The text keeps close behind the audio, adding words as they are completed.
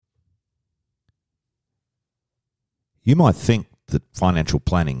You might think that financial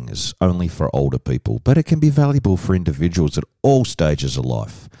planning is only for older people, but it can be valuable for individuals at all stages of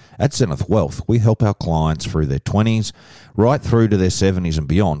life. At Zenith Wealth, we help our clients through their 20s, right through to their 70s and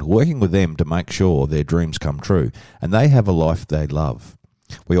beyond, working with them to make sure their dreams come true and they have a life they love.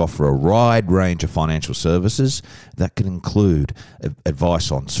 We offer a wide range of financial services that can include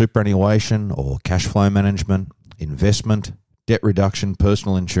advice on superannuation or cash flow management, investment, debt reduction,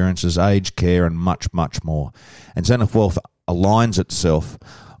 personal insurances, aged care, and much, much more. And Zenith Wealth aligns itself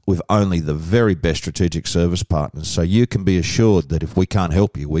with only the very best strategic service partners, so you can be assured that if we can't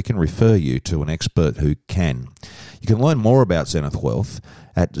help you, we can refer you to an expert who can. You can learn more about Zenith Wealth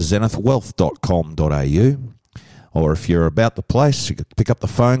at zenithwealth.com.au, or if you're about the place, you can pick up the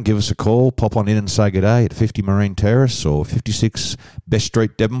phone, give us a call, pop on in and say good day at 50 Marine Terrace or 56 Best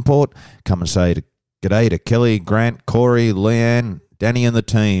Street, Devonport. Come and say good day to Kelly, Grant, Corey, Leanne, Danny and the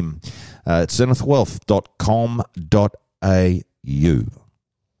team at zenithwealth.com.au.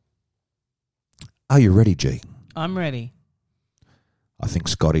 Are you ready, G? I'm ready. I think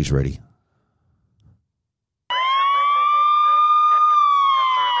Scotty's ready.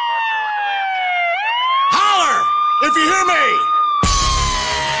 Holler if you hear me!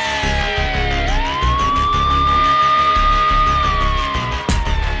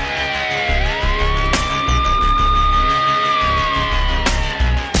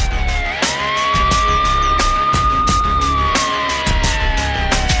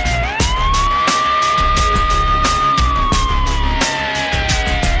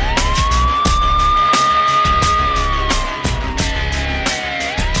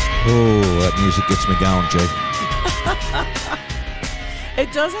 Oh, that music gets me going, G.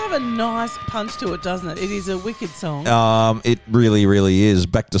 It does have a nice punch to it, doesn't it? It is a wicked song. It really, really is.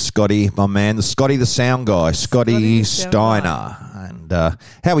 Back to Scotty, my man, the Scotty the sound guy, Scotty Steiner. And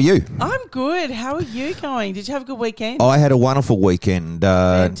how are you? I'm good. How are you going? Did you have a good weekend? I had a wonderful weekend.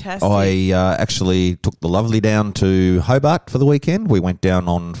 Fantastic. I actually took the lovely down to Hobart for the weekend. We went down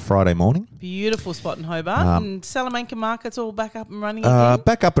on Friday morning. Beautiful spot in Hobart. And Salamanca Market's all back up and running again?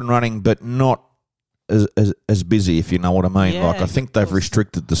 Back up and running, but not as busy, if you know what I mean. Yeah, like, I think they've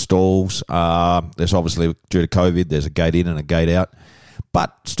restricted the stalls. There's obviously, due to COVID, there's a gate in and a gate out.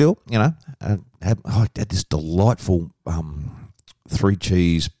 But still, you know, I had this delightful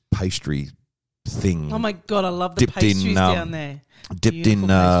 3-cheese pastry thing. Oh, my God, I love the pastries down there. Dipped in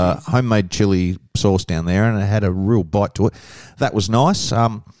homemade chili sauce down there, and it had a real bite to it. That was nice.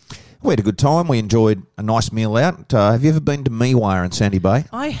 We had a good time. We enjoyed a nice meal out. Have you ever been to Miwar in Sandy Bay?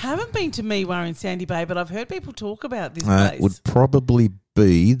 I haven't been to Miwar in Sandy Bay, but I've heard people talk about this place. It would probably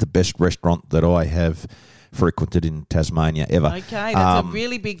be the best restaurant that I have frequented in Tasmania ever. Okay, that's a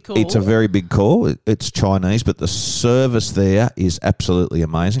really big call. It's a very big call. It's Chinese, but the service there is absolutely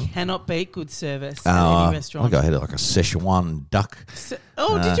amazing. Cannot beat good service at any restaurant. I had like a Szechuan duck.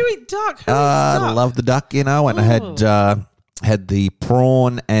 Did you eat duck? Who eats duck? I love the duck, you know, and I had the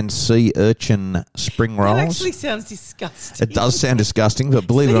prawn and sea urchin spring rolls. That actually sounds disgusting. It does sound disgusting, but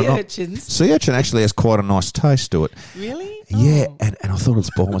believe it or not, urchins. sea urchin actually has quite a nice taste to it. Really? Yeah, and I thought I'd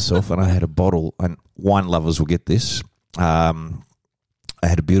spoil myself, and I had a bottle, and wine lovers will get this. I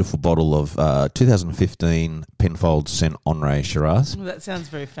had a beautiful bottle of 2015 Penfolds Saint Honore Shiraz. Well, that sounds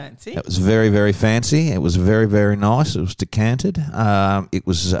very fancy. It was very, very fancy. It was very, very nice. It was decanted. It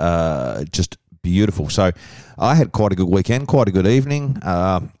was just beautiful. So I had quite a good weekend, quite a good evening.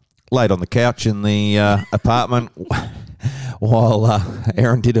 Laid on the couch in the apartment while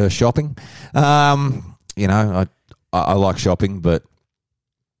Erin did her shopping. You know, I like shopping, but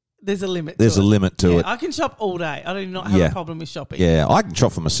there's a limit. There's a limit to it. I can shop all day. I do not have a problem with shopping. Yeah, I can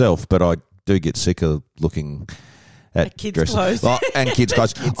shop for myself, but I do get sick of looking at kids' dresses. clothes. And kids'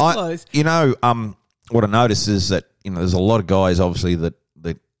 clothes. Clothes. You know, what I notice is that, you know, there's a lot of guys obviously that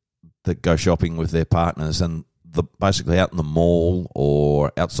go shopping with their partners, and basically out in the mall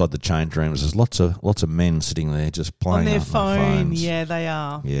or outside the change rooms, there's lots of men sitting there just playing on their phone. Phones. Yeah, they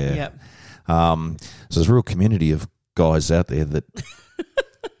are. Yeah. Yep. So there's a real community of guys out there that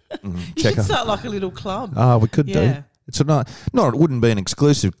You should start like a little club. We could do. It's it wouldn't be an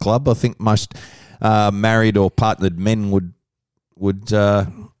exclusive club. I think most married or partnered men would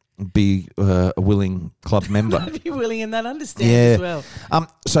be a willing club member. I'd be willing, and they'd understand as well.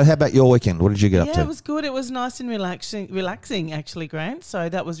 So how about your weekend? What did you get up to? Yeah, it was good. It was nice and relaxing actually, Grant. So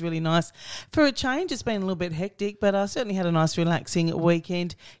that was really nice. For a change, it's been a little bit hectic, but I certainly had a nice relaxing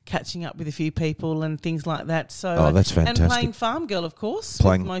weekend, catching up with a few people and things like that. So that's fantastic. And playing Farm Girl, of course,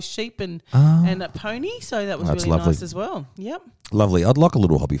 with my sheep and a pony. So that was really lovely. nice as well. Yep. Lovely. I'd like a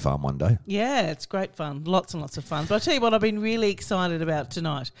little hobby farm one day. Yeah, it's great fun. Lots and lots of fun. But I'll tell you what, I've been really excited about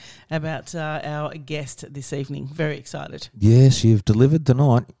tonight, about our guest this evening. Very excited. Yes, you've delivered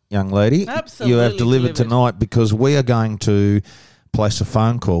tonight, young lady. Absolutely You have delivered tonight because we are going to place a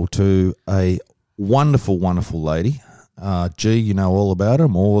phone call to a wonderful, wonderful lady. Gee, you know all about her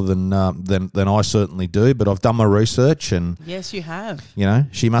more than I certainly do, but I've done my research and, Yes, you have. you know,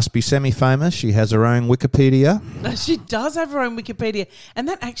 she must be semi-famous. She has her own Wikipedia. She does have her own Wikipedia, and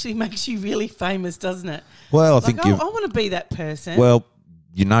that actually makes you really famous, doesn't it? Well, I Like, think I you want to be that person. well,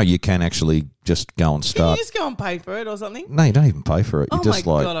 you know, you can actually just go and Can start. you just go and pay for it or something? No, you don't even pay for it. You Oh just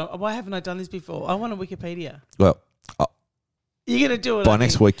my like, God, why haven't I done this before? I want a Wikipedia. well, You're going to do it, by I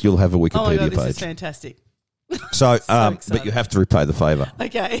next think. week you'll have a Oh my Wikipedia God, this is page. fantastic. So, but excited. you have to repay the favour.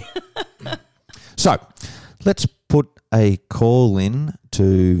 Okay. So, let's put a call in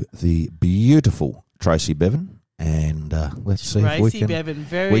to the beautiful Tracy Bevan, and let's see if we Tracy can. Bevan,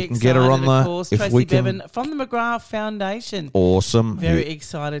 very we can excited, get her on of the- course. if Tracy we can- Bevan from the McGrath Foundation. Awesome. Very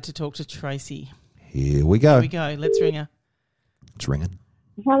excited to talk to Tracy. Here we go. Here we go. Let's ring her. It's ringing.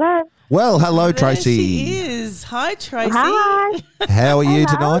 Hello. Well, hello, There Tracy. she is. Hi, Tracy. Hi. How are you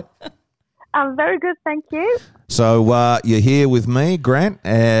Hello. tonight? I'm very good, thank you. So you're here with me, Grant,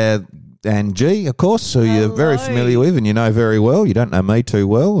 and G, of course, who you're very Hello. familiar with and you know very well. You don't know me too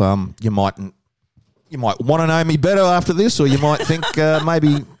well. You might want to know me better after this, or you might think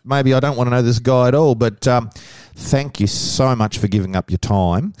maybe I don't want to know this guy at all. But thank you so much for giving up your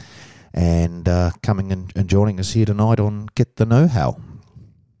time and coming and joining us here tonight on Get the Know-How.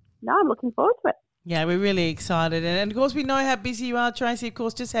 No, I'm looking forward to it. Yeah, we're really excited. And of course, we know how busy you are, Tracy. Of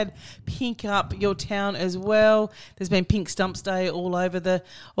course, just had Pink Up your town as well. There's been Pink Stumps Day all over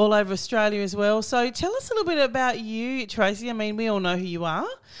Australia as well. So tell us a little bit about you, Tracy. I mean, we all know who you are.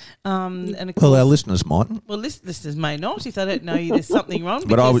 And of course, Well, our listeners mightn't. well, listeners may not. If they don't know you, there's something wrong.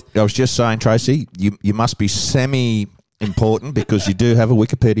 But I was just saying, Tracy, you must be semi-important because you do have a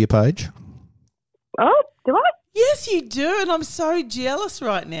Wikipedia page. Oh, do I? Yes, you do. And I'm so jealous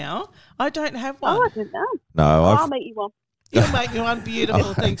right now. I don't have one. Oh, I didn't know. No, I'll make you one. You'll make one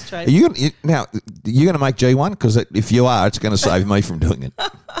beautiful. Thanks, Are Tracy. you gonna, now, you're going to make G1? Because if you are, it's going to save me from doing it.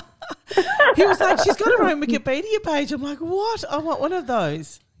 He was like, she's got her own Wikipedia page. I'm like, what? I want one of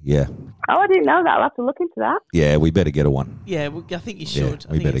those. Yeah. Oh, I didn't know that. I'll have to look into that. Yeah, we better get her one. Yeah, well, I think you Yeah, should. we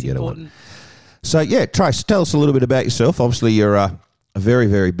I think better it's get her one. important. So, yeah, Trace, tell us a little bit about yourself. Obviously, you're a very,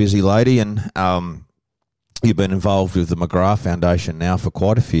 very busy lady and you've been involved with the McGrath Foundation now for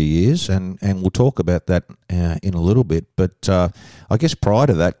quite a few years, and we'll talk about that in a little bit. But I guess prior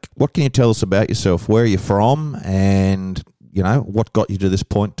to that, what can you tell us about yourself? Where are you from and, you know, what got you to this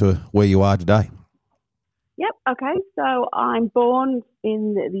point to where you are today? Yep. Okay. So I'm born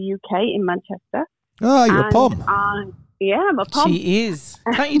in the UK in Manchester. Oh, you're a and pom. I'm a pom. She is.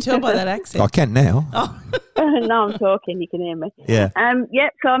 Can't you tell by that accent? I can now. Oh, Now I'm talking. You can hear me. Yeah.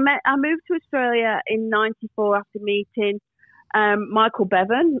 So I moved to Australia in '94 after meeting Michael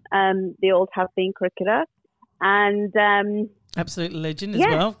Bevan, the old have-been cricketer, and absolute legend as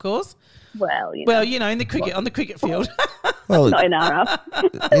Yeah. well, of course. well, you know, Well, you know, in the cricket on the cricket field. Well, not in our house.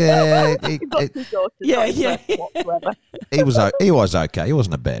 yeah, He's got two daughters. Yeah, not yeah. impressed whatsoever. he was okay. He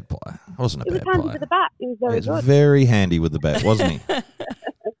wasn't a bad player. He wasn't a He was bad handy player. with the bat. He was He very was good. very handy with the bat, wasn't he?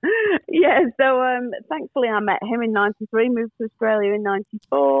 Yeah, so thankfully I met him in '93, moved to Australia in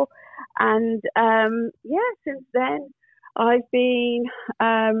 '94, and since then I've been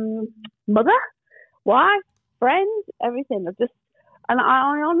mother, wife, friend, everything.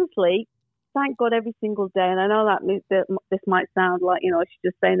 I honestly thank God every single day, and I know that this might sound like, you know,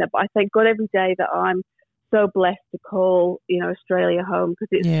 she's just saying that, but I thank God every day that I'm so blessed to call, you know, Australia home, because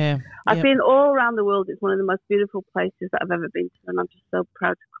it's Yeah. I've Yep. been all around the world. It's one of the most beautiful places that I've ever been to, and I'm just so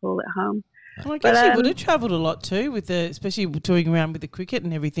proud to call it home. Well, I guess But, you would have travelled a lot too, especially touring around with the cricket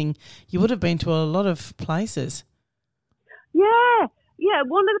and everything. You would have been to a lot of places. Yeah.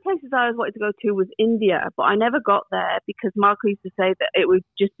 One of the places I always wanted to go to was India, but I never got there because Marco used to say that it would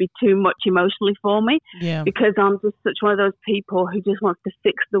just be too much emotionally for me, Yeah. because I'm just such one of those people who just wants to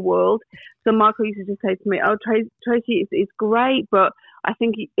fix the world. So Marco used to just say to me, "Oh, Tracy, it's great, but I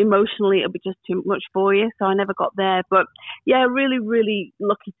think emotionally it'll be just too much for you." So I never got there. But yeah, really, really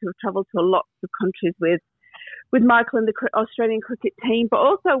lucky to have travelled to lots of countries with Michael and the Australian cricket team, but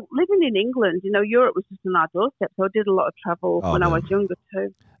also living in England. You know, Europe was just on our doorstep, so I did a lot of travel when I was younger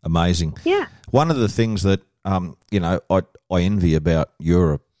too. Amazing. Yeah. One of the things that I envy about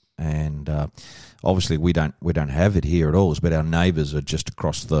Europe, and obviously we don't have it here at all, is but our neighbours are just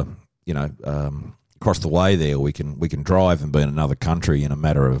across the across the way there. We can drive and be in another country in a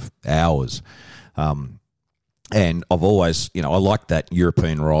matter of hours. And I've always, I like that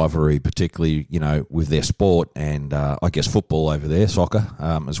European rivalry, particularly, with their sport and I guess football over there, soccer,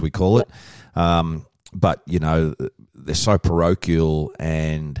 as we call it. But, they're so parochial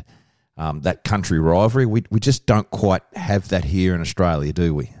and that country rivalry, we just don't quite have that here in Australia,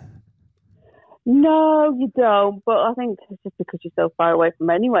 do we? No, you don't. But I think it's just because you're so far away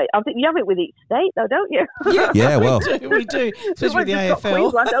from anyway. I think you have it with each state, though, don't you? Yeah, well, we do, especially with the AFL.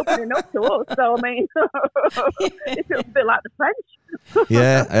 Queensland opening up to us, so I mean, it's a bit like the French.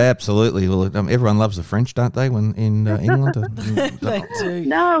 Yeah, absolutely. Well, everyone loves the French, don't they? When in England, They do.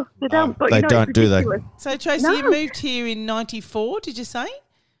 No, they don't. But they don't, do they? So Tracy, you moved here in '94. Did you say?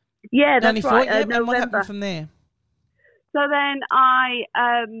 Yeah, that's 94. right. Yep. And what November. happened from there? So then I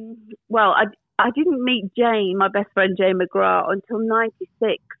didn't meet Jane, my best friend Jane McGrath, until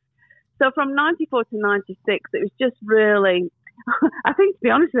 96. So from 94 to 96, it was just really, I think, to be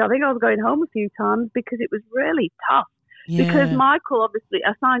honest with you, I think I was going home a few times because it was really tough. Yeah. Because Michael, obviously,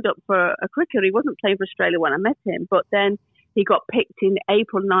 I signed up for a cricketer. He wasn't playing for Australia when I met him, but then he got picked in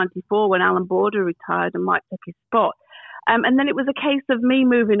April 94 when Alan Border retired and Mike took his spot. And then it was a case of me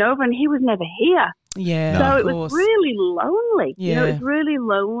moving over and he was never here. Yeah, so of it course. was really lonely. Yeah. It was really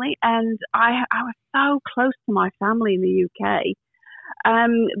lonely. And I was so close to my family in the UK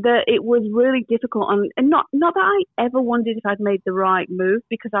that it was really difficult. And not that I ever wondered if I'd made the right move,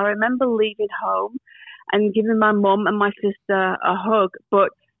 because I remember leaving home and giving my mum and my sister a hug,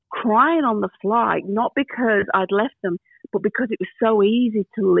 but crying on the flight, not because I'd left them, but because it was so easy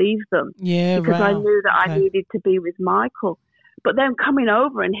to leave them. Yeah, because I knew that Okay. I needed to be with Michael. But then coming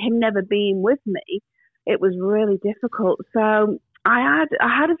over and him never being with me, it was really difficult. So I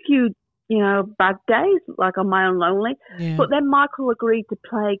had a few, bad days, like on my own lonely. Yeah. But then Michael agreed to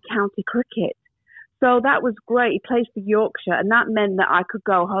play county cricket. So that was great. He plays for Yorkshire, and that meant that I could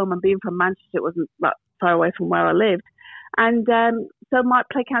go home, and being from Manchester, it wasn't that far away from where I lived. And so I might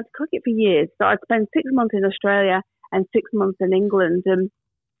play county cricket for years. So I'd spend 6 months in Australia and 6 months in England. And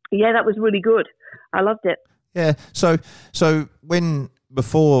yeah, that was really good. I loved it. Yeah. So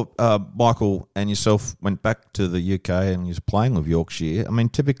before Michael and yourself went back to the UK and you was playing with Yorkshire, I mean,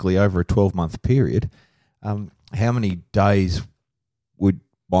 typically over a 12-month period, how many days would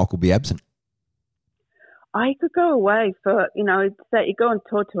Michael be absent? I could go away for, say you go on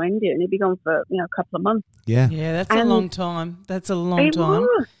tour to India and he'd be gone for, a couple of months. Yeah. Yeah, that's a And long time. That's a long It time.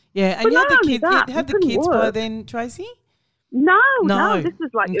 was. Yeah, and But you had not the only kids. that, You had it the couldn't kids by work. then, Tracy. No, No. this was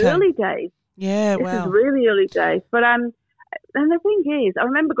like Okay. early days. Yeah, This wow. is really early days. But and the thing is, I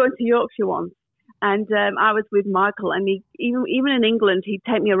remember going to Yorkshire once, and I was with Michael, and he even in England, he'd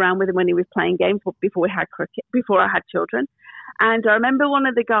take me around with him when he was playing games before we had cricket, before I had children. And I remember one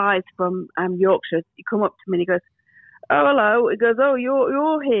of the guys from Yorkshire, he come up to me and he goes, "Oh, hello." He goes, "Oh,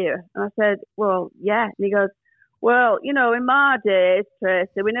 you're here." And I said, "Well, yeah." And he goes, "Well, in my days,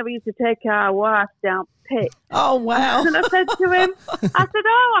 Tracy, we never used to take our wives down pit." Oh, wow. And I said to him,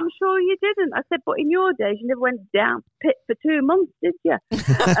 "Oh, I'm sure you didn't." I said, "But in your days, you never went down pit for 2 months, did you?"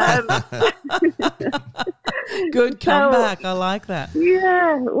 Good comeback. I like that.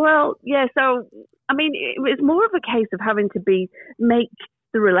 Yeah, well, yeah. So, I mean, it was more of a case of having to make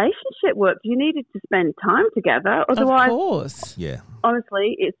the relationship work. You needed to spend time together. Otherwise, Of course. Yeah.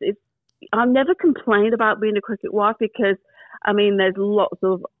 honestly, it's I've never complained about being a cricket wife because, I mean, there's lots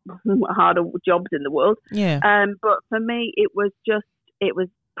of harder jobs in the world. Yeah. But for me, it was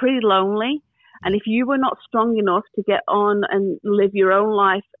pretty lonely. And if you were not strong enough to get on and live your own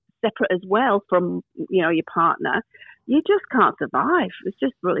life separate as well from, your partner, you just can't survive. It's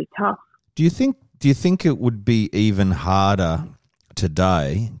just really tough. Do you think it would be even harder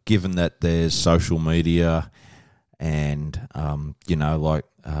today, given that there's social media and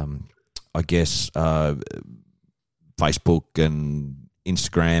I guess Facebook and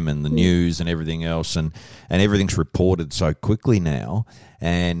Instagram and the news and everything else, and everything's reported so quickly now?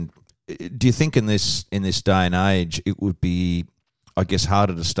 And do you think in this day and age it would be, I guess,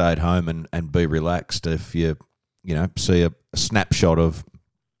 harder to stay at home and be relaxed if you see a snapshot of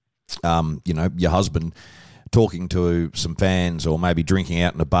your husband talking to some fans or maybe drinking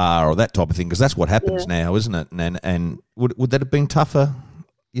out in a bar or that type of thing? Because that's what happens now, isn't it? And would that have been tougher,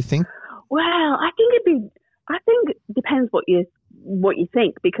 you think? Well, I think it depends what you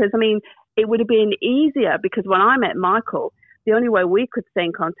think, because I mean, it would have been easier because when I met Michael, the only way we could stay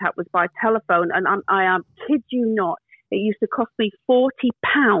in contact was by telephone, and I kid you not, it used to cost me £40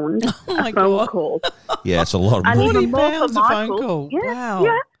 my a phone God. call. Yeah, it's a lot of And money. even more £40 for a phone Michael. call. Yeah, Wow.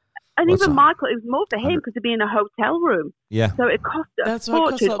 yeah. And What's even that? Michael, it was more for him because to be in a hotel room. Yeah. So it cost a That's what it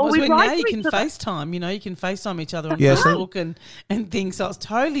costs. fortune. Or we When write now you to can each other. FaceTime. You can FaceTime each other on Yeah, so- Facebook and things. So it's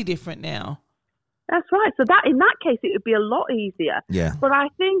totally different now. That's right. So that in that case, it would be a lot easier. Yeah. But I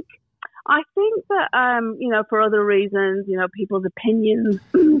think that for other reasons, people's opinions.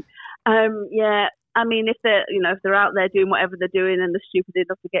 I mean, if they're out there doing whatever they're doing and they're stupid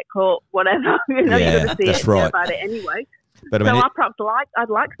enough to get caught, whatever, you're going to see that's it right. about it anyway. But I'd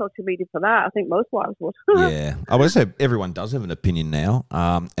like social media for that. I think most wives would. Yeah, I would say everyone does have an opinion now,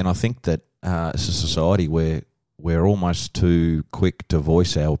 and I think that as a society we're almost too quick to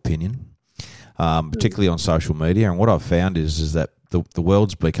voice our opinion, particularly on social media. And what I've found is that the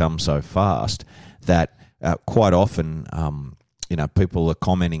world's become so fast that quite often, people are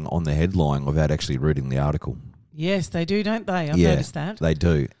commenting on the headline without actually reading the article. Yes, they do, don't they? I've noticed that. They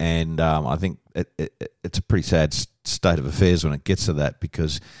do. And I think it's a pretty sad state of affairs when it gets to that,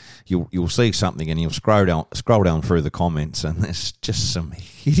 because you'll see something and you'll scroll down through the comments and there's just some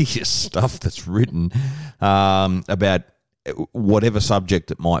hideous stuff that's written about whatever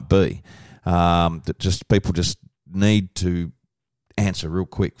subject it might be, that just people just need to answer real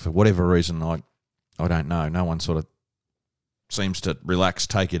quick for whatever reason. I don't know. No one sort of seems to relax,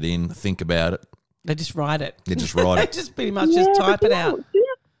 take it in, think about it. They just write it. They just write it. They just pretty much just type it out. Do you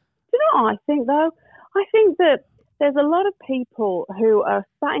know what I think, though? I think that there's a lot of people who are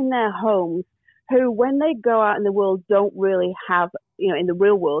sat in their homes who, when they go out in the world, don't really have, in the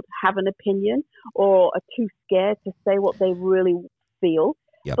real world, have an opinion or are too scared to say what they really feel.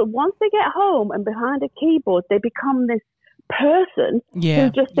 Yep. But once they get home and behind a keyboard, they become this person who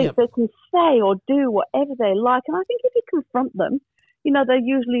just thinks they can say or do whatever they like. And I think if you confront them, they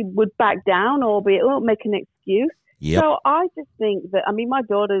usually would back down or make an excuse. Yep. So I just think that, my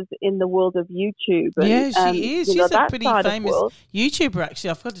daughter's in the world of YouTube. And, yeah, she is. She's a pretty famous YouTuber, actually.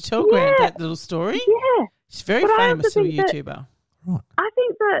 I forgot to tell Grant that little story. Yeah. She's a very famous little YouTuber. I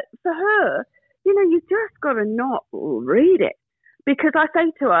think that for her, you just got to not read it. Because I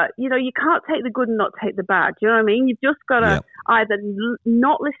say to her, you can't take the good and not take the bad. Do you know what I mean? You've just got to either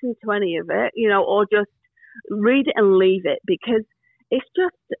not listen to any of it, or just read it and leave it. Because it's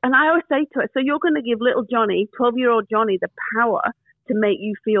just, and I always say to her, so you're going to give little Johnny, 12-year-old Johnny, the power to make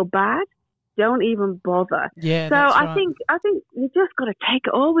you feel bad? Don't even bother. Yeah, so that's I right. think you just got to take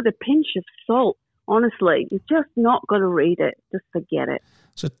it all with a pinch of salt. Honestly, you've just not got to read it. Just forget it.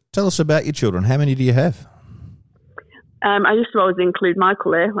 So tell us about your children. How many do you have? I used to always include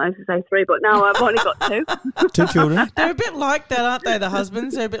Michael there. I used to say 3, but now I've only got 2. 2 children? They're a bit like that, aren't they, the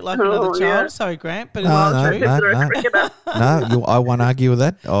husbands? They're a bit like another child. Yeah. Sorry, Grant, but No, I won't argue with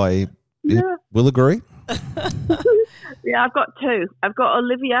that. I will agree. Yeah, I've got 2. I've got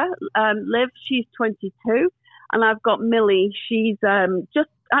Olivia, Liv, she's 22, and I've got Millie. She's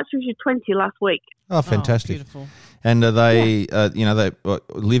she's 20 last week. Oh, fantastic. Oh, beautiful. And are they,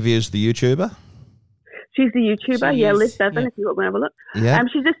 Olivia's the YouTuber? She's the YouTuber, Liz Bevan, if you want to have a look. Yeah.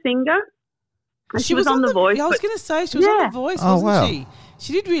 She's a singer. And she was on The Voice. I was going to say, she was on The Voice, wasn't she?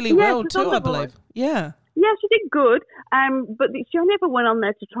 She did really well too, I believe. Yeah. Yeah, she did good. But she only ever went on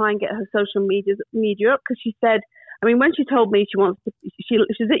there to try and get her social media up, because she said, when she told me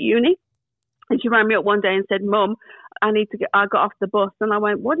she's at uni, and she rang me up one day and said, Mum, I got off the bus. And I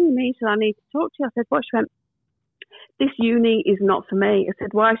went, what do you mean? She said, I need to talk to you. I said, what? She went, this uni is not for me. I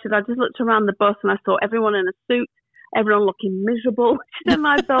said, why? She said, I just looked around the bus and I saw everyone in a suit, everyone looking miserable. And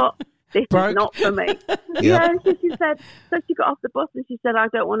I thought, this is not for me. Yeah, she said, so she got off the bus and she said, I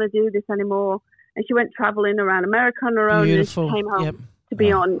don't want to do this anymore. And she went traveling around America on her own. Beautiful. And she came home to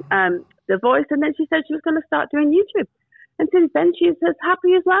be on The Voice. And then she said she was going to start doing YouTube. And since then, she's as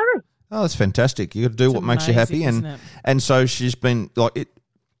happy as Larry. Oh, that's fantastic. You got to do what makes you happy. And so she's been like,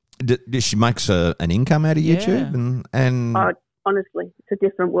 she makes an income out of YouTube, and honestly, it's a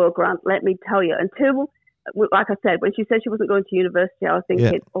different world, Grant. Let me tell you. Until, like I said, when she said she wasn't going to university, I was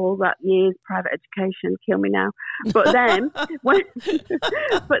thinking all that years private education, kill me now. But then,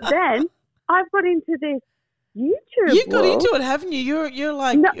 but then I've got into this YouTube. You got into it, haven't you? You're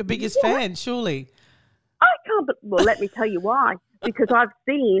like your biggest fan, surely. I can't. Well, let me tell you why. Because I've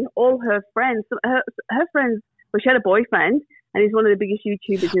seen all her friends. Her friends. Well, she had a boyfriend. And he's one of the biggest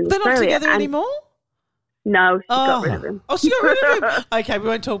YouTubers in Australia. They're not together anymore? No, she got rid of him. Oh, she got rid of him. Okay, we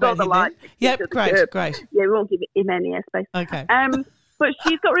won't talk about him then. Yep, great. Yeah, we won't give him any airspace. Okay. But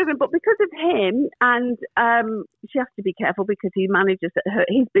she's got rid of him. But because of him, and she has to be careful because he manages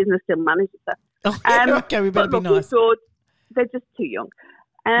his business still manages her. Okay, we better be nice. They're just too young.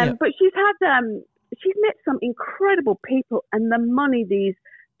 But she's met some incredible people, and the money these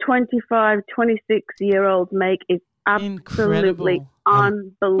 25, 26-year-olds make is Absolutely Incredible.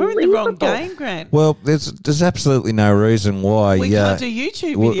 unbelievable. We're in the wrong game, Grant. Well, there's absolutely no reason why We can't do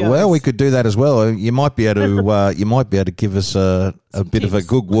YouTube videos. Well, we could do that as well. You might be able to give us a bit of a tips.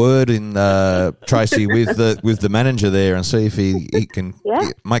 good word in Tracy with the manager there and see if he can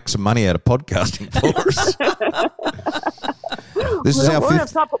make some money out of podcasting for us. This is our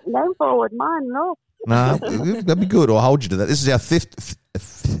fifth. I'll put my name forward. Mine, no. No, that'd be good. I'll hold you to that. This is our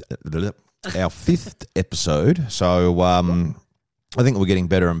fifth episode. So I think we're getting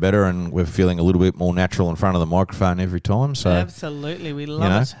better and better, and we're feeling a little bit more natural in front of the microphone every time. So absolutely, we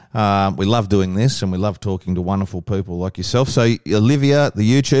love it. We love doing this, and we love talking to wonderful people like yourself. So Olivia, the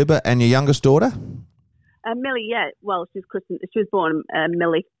YouTuber, and your youngest daughter? Millie, yeah. Well, she was born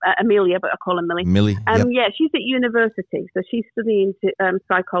Millie, Amelia, but I call her Millie. Millie, yep. Yeah, she's at university, so she's studying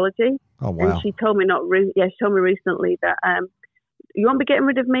psychology. Oh, wow. And she told me she told me recently that you won't be getting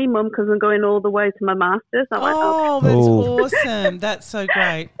rid of me, Mum, because I'm going all the way to my master's. I went, that's awesome. That's so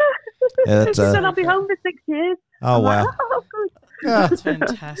great. Yeah, she said I'll be home for 6 years. Oh, I'm wow. Like, good. That's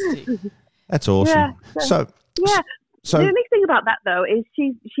fantastic. That's awesome. Yeah, So the only thing about that, though, is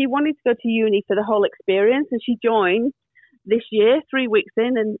she wanted to go to uni for the whole experience, and she joined this year, 3 weeks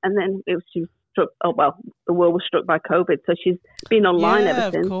in, and then she was struck. Oh well, the world was struck by COVID, so she's been online ever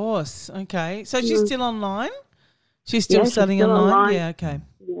since. Yeah, of course. Okay, so she's still online. She's still studying online. Yeah. Okay.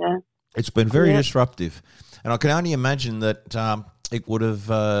 Yeah. it's been very disruptive, and I can only imagine that it would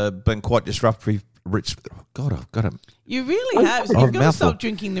have been quite disruptive. God, I've got to. You really have. So you've got to stop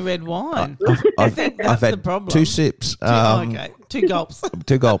drinking the red wine. I think that's I've had the problem. 2 sips. Two gulps.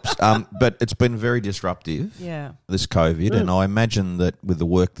 2 gulps. But it's been very disruptive. Yeah. This COVID, and I imagine that with the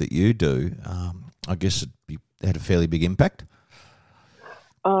work that you do, I guess it had a fairly big impact.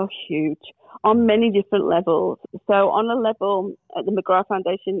 Oh, huge. On many different levels. So on a level at the McGrath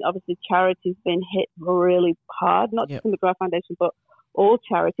Foundation, obviously charity's been hit really hard, not just the McGrath Foundation, but all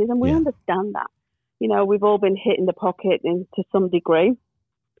charities, and we understand that. You know, we've all been hit in the pocket to some degree.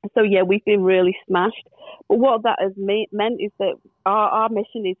 So, yeah, we've been really smashed. But what that has meant is that our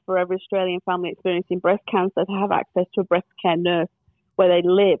mission is for every Australian family experiencing breast cancer to have access to a breast care nurse where they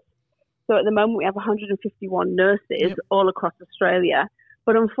live. So at the moment we have 151 nurses all across Australia.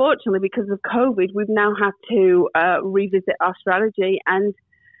 But unfortunately, because of COVID, we've now had to revisit our strategy, and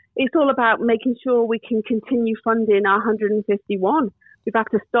it's all about making sure we can continue funding our 151. We've had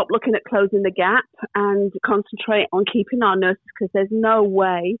to stop looking at closing the gap and concentrate on keeping our nurses, because there's no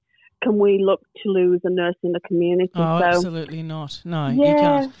way can we look to lose a nurse in the community. Oh, absolutely not. No, you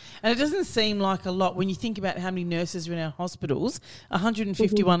can't. And it doesn't seem like a lot when you think about how many nurses are in our hospitals.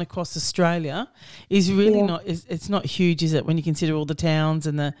 151 across Australia is really not. It's not huge, is it? When you consider all the towns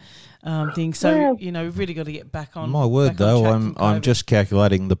and the things. So you know, we've really got to get back on. My word, though, I'm just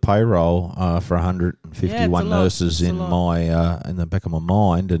calculating the payroll for 151 nurses in the back of my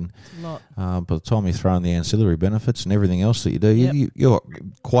mind, and by the time you throw in the ancillary benefits and everything else that you do, you've got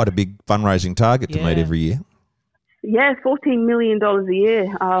quite a big fundraising target to meet every year. Yeah, $14 million a year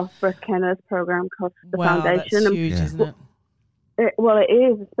our breast care nurse program costs the foundation. That's huge, isn't it? Well, it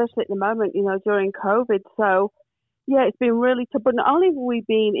is, especially at the moment, you know, during COVID. So, yeah, it's been really tough. But not only have we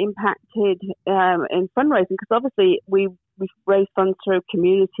been impacted in fundraising, because obviously we've raised funds through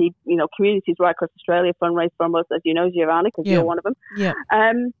communities right across Australia fundraise from us, as you know, Giovanna, because you're one of them. Yeah.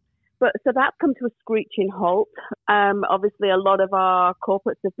 But so that's come to a screeching halt. Obviously, a lot of our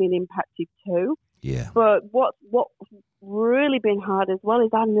corporates have been impacted too. Yeah. But what's really been hard as well is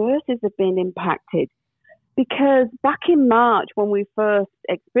our nurses have been impacted, because back in March when we first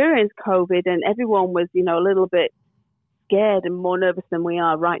experienced COVID and everyone was, you know, a little bit scared and more nervous than we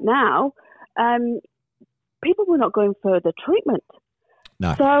are right now, people were not going for the treatment.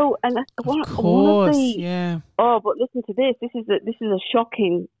 No. So, and of course, Oh, but listen to this. This is a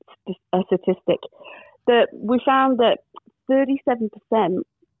shocking statistic that we found that 37%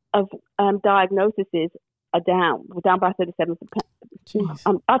 of diagnoses are down. We're down by 37%.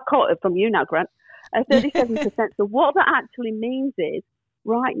 I've caught it from you now, Grant. 37%. So what that actually means is,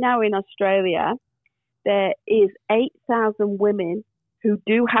 right now in Australia, there is 8,000 women who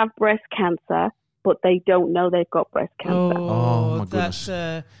do have breast cancer, but they don't know they've got breast cancer. Oh my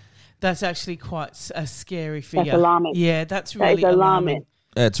goodness. That's actually quite a scary figure. That's alarming. Yeah, that's really alarming.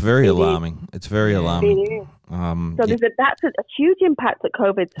 It's very alarming. It's very alarming. It is. So that's a huge impact that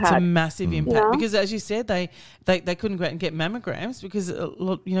COVID's had. It's a massive impact because, as you said, they couldn't go out and get mammograms because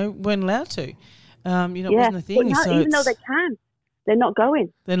weren't allowed to. It wasn't a thing. But even though they can, they're not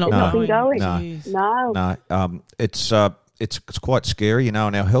going. They're not going. No. It's quite scary, you know,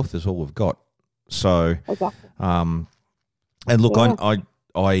 and our health is all we've got. So, exactly. And look,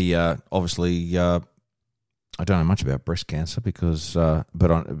 I obviously I don't know much about breast cancer because,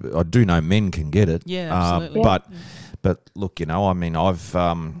 but I do know men can get it. Yeah, absolutely. But look, you know, I mean, I've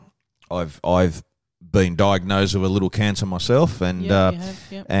been diagnosed with a little cancer myself, and Yeah, you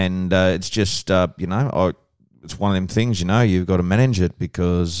have, yep. and it's just you know, it's one of them things. You know, you've got to manage it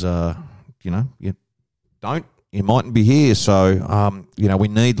because you know, you mightn't be here. So you know, we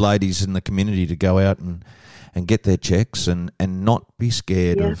need ladies in the community to go out and get their checks and not be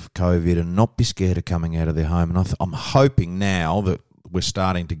scared of COVID and not be scared of coming out of their home. And I'm hoping now that we're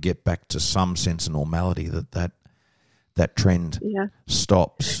starting to get back to some sense of normality, that trend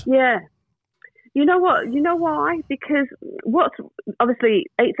stops. Yeah. You know what? You know why? Because what's obviously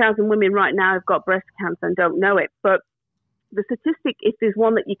 8,000 women right now have got breast cancer and don't know it. But the statistic, if there's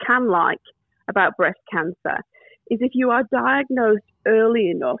one that you can like about breast cancer, is if you are diagnosed early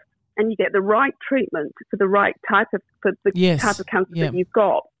enough and you get the right treatment for the right type of type of cancer that you've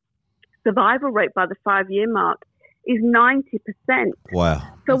got, survival rate by the 5-year mark is 90%. Wow. So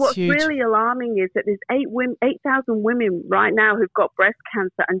That's what's huge. really alarming is that there's 8,000 women right now who've got breast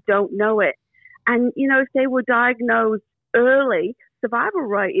cancer and don't know it. And, you know, if they were diagnosed early, survival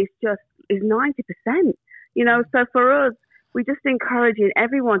rate is 90%. You know, so for us, we're just encouraging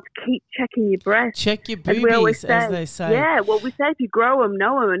everyone to keep checking your breasts. Check your As we always boobies, say. as they say. Yeah, well, we say if you grow them,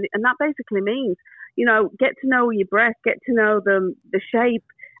 know them. And that basically means, you know, get to know your breasts, get to know them, the shape,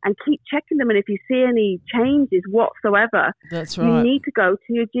 and keep checking them. And if you see any changes whatsoever, That's you right. need to go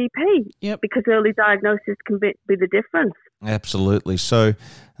to your GP. Yep. Because early diagnosis can be the difference. Absolutely. So,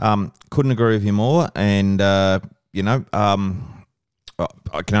 couldn't agree with you more. And you know,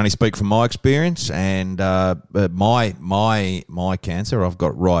 I can only speak from my experience. And my cancer, I've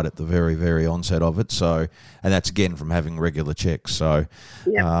got right at the very, very onset of it. So, and that's again from having regular checks. So,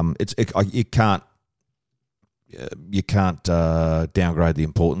 you can't downgrade the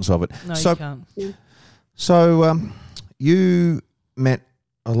importance of it. No, so, you can't. So, you met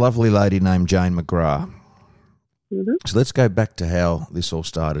a lovely lady named Jane McGrath. Mm-hmm. So let's go back to how this all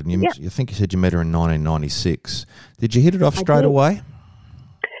started. And you think you said you met her in 1996. Did you hit it off straight away?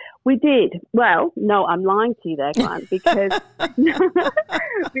 We did. Well, no, I'm lying to you there, Grant, because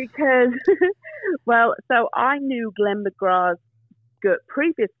well, so I knew Glenn McGrath's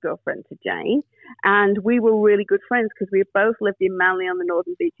previous girlfriend to Jane, and we were really good friends because we both lived in Manly on the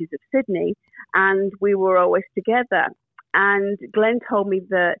northern beaches of Sydney, and we were always together. And Glenn told me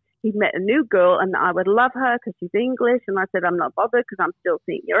that he'd met a new girl and that I would love her because she's English. And I said, I'm not bothered because I'm still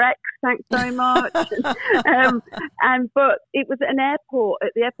seeing your ex. Thanks very much. But it was at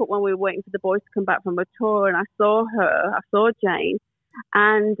the airport when we were waiting for the boys to come back from a tour. And I saw Jane.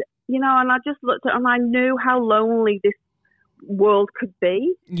 And, you know, and I just looked at her and I knew how lonely this world could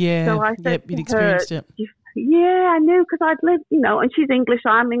be. Yeah. So I said you'd to experienced her, it. yeah, I knew because I'd lived, you know, and she's English,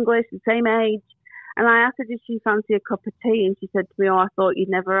 I'm English, the same age. And I asked her, did she fancy a cup of tea? And she said to me, I thought you'd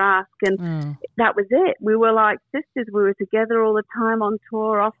never ask. And that was it. We were like sisters. We were together all the time on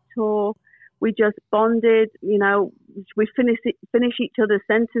tour, off tour. We just bonded, you know, we finish each other's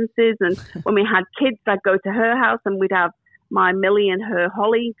sentences. And when we had kids, I'd go to her house and we'd have my Millie and her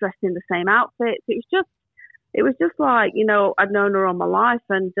Holly dressed in the same outfits. It was just like, you know, I'd known her all my life.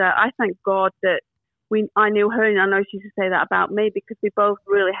 And I thank God that I knew her. And I know she used to say that about me because we both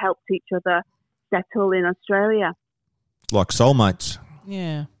really helped each other settle in Australia. Like soulmates.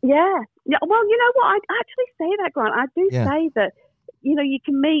 Yeah. Yeah. Well, you know what? I actually say that, Grant. I do say that, you know, you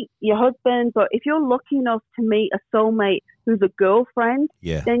can meet your husband, but if you're lucky enough to meet a soulmate who's a girlfriend,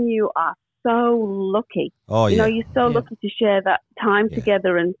 then you are so lucky. Oh, you know, you're so lucky to share that time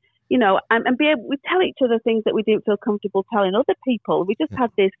together and, you know, and be able, we tell each other things that we didn't feel comfortable telling other people. We just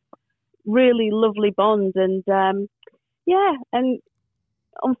had this really lovely bond and, and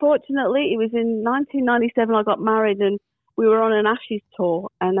unfortunately, it was in 1997 I got married and we were on an Ashes tour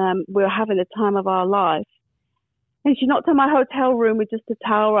and we were having the time of our life. And she knocked on my hotel room with just a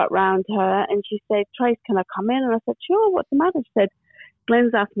towel wrapped around her and she said, Trace, can I come in? And I said, sure, what's the matter? She said,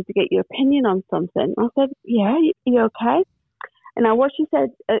 Glenn's asked me to get your opinion on something. I said, yeah, you okay? And now what she said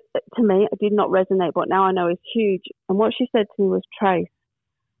to me, it did not resonate, but now I know is huge. And what she said to me was, Trace,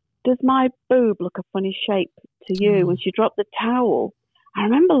 does my boob look a funny shape to you? When she dropped the towel, I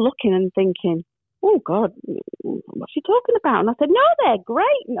remember looking and thinking, oh, God, what's she talking about? And I said, no, they're great.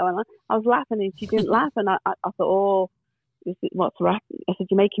 No, and I was laughing and she didn't laugh. And I thought, what's wrong? I said,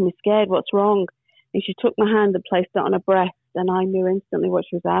 you're making me scared. What's wrong? And she took my hand and placed it on her breast. And I knew instantly what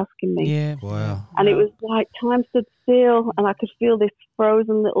she was asking me. Yeah. Wow. And it was like time stood still and I could feel this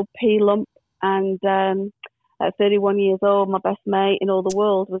frozen little pea lump. And at 31 years old, my best mate in all the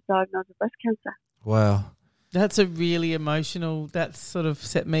world was diagnosed with breast cancer. Wow. That's a really emotional. That sort of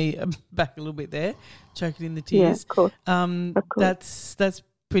set me back a little bit there, choking in the Yeah, tears. of course. That's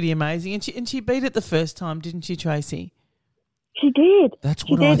pretty amazing. And she beat it the first time, didn't she, Tracy? She did. That's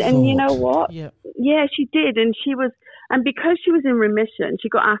She what I did, and you know thought. what? Yeah. Yeah, she did, and because she was in remission, she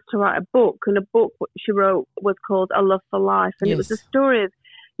got asked to write a book, and a book she wrote was called A Love for Life, and it was a Yes. story of,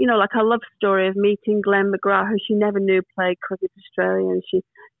 like a love story of meeting Glenn McGrath, who she never knew played Cricket Australia, and she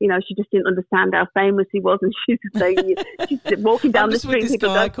just didn't understand how famous he was, and she's saying, she's walking down I'm the just street, with and this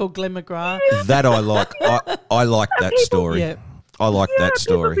people guy go, called Glenn McGrath. That I like. I like that story. Yeah. I like that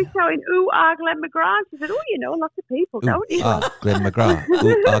story. People be shouting, "Ooh, Glenn McGrath." She said, lots of people, don't you? Glenn McGrath.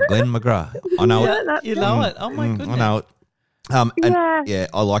 Glenn McGrath. I know it. that's You it. know it. Oh, my goodness. I know it. And Yeah.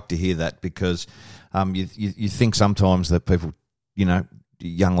 I like to hear that because you think sometimes that people,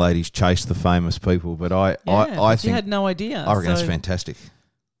 young ladies chase the famous people, but I She think had no idea. I reckon that's so- fantastic.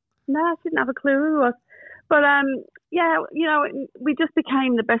 No, I didn't have a clue who it was. But, we just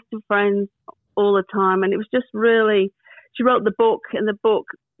became the best of friends all the time. And it was just really, she wrote the book, and the book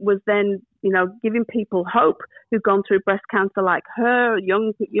was then, giving people hope who've gone through breast cancer like her,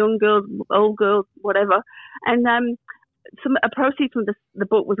 young girls, old girls, whatever. And a proceeds from the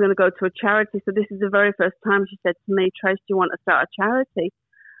book was going to go to a charity. So this is the very first time she said to me, "Trace, do you want to start a charity?"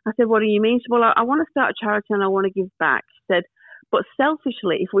 I said, "What do you mean?" She said, "Well, I want to start a charity and I want to give back." She said, "But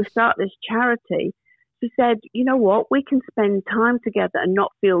selfishly, if we start this charity," she said, "you know what? We can spend time together and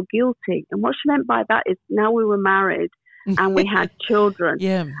not feel guilty." And what she meant by that is now we were married and we had children.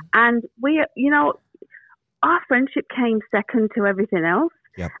 Yeah. And we, our friendship came second to everything else.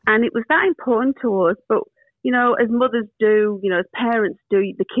 Yep. And it was that important to us. But, as mothers do, as parents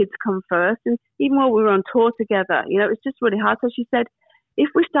do, the kids come first. And even while we were on tour together, it's just really hard. So she said, if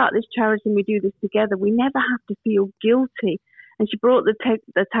we start this charity and we do this together, we never have to feel guilty. And she brought the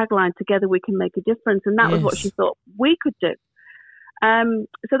tagline, "Together we can make a difference." And that was what Yes. she thought we could do.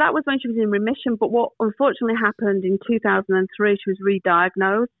 So that was when she was in remission. But what unfortunately happened in 2003, she was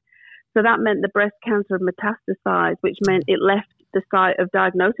re-diagnosed. So that meant the breast cancer had metastasized, which meant it left the site of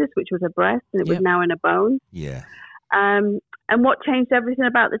diagnosis, which was a breast, and it was Yep. now in a bone. Yeah. And what changed everything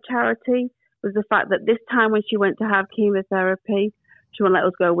about the charity was the fact that this time when she went to have chemotherapy, she wouldn't let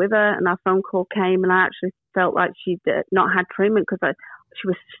us go with her, and our phone call came, and I actually felt like she'd not had treatment because she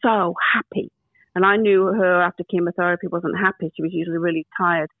was so happy. And I knew her after chemotherapy wasn't happy. She was usually really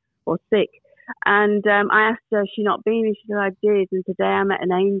tired or sick. And I asked her, "Has she not been?" And she said, "I did. And today I met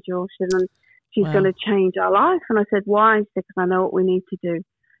an angel. She said, she's Wow. going to change our life." And I said, "Why?" She said, "Because I know what we need to do.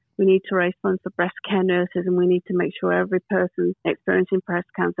 We need to raise funds for breast care nurses, and we need to make sure every person experiencing breast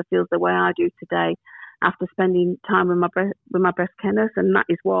cancer feels the way I do today after spending time with my breast care nurse." And that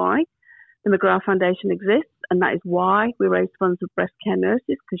is why the McGrath Foundation exists, and that is why we raise funds for breast care nurses,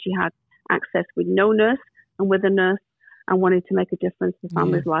 because she had access with no nurse and with a nurse and wanted to make a difference to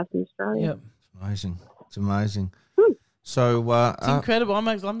families' lives in Australia. Yep. Amazing. It's amazing. Hmm. So It's incredible. I'm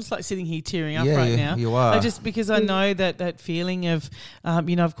just like sitting here tearing up yeah, right now. you are. Because I know that feeling of,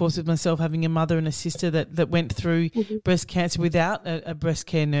 of course, with myself having a mother and a sister that went through breast cancer without a breast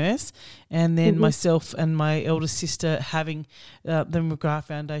care nurse, and then myself and my eldest sister having the McGrath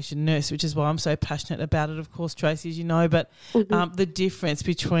Foundation nurse, which is why I'm so passionate about it, of course, Tracy, as you know. But the difference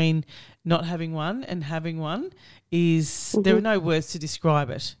between not having one and having one is there are no words to describe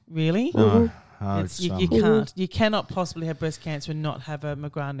it, really. No. You cannot possibly have breast cancer and not have a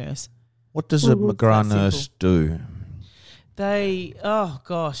McGrath nurse. What does a McGrath That nurse do?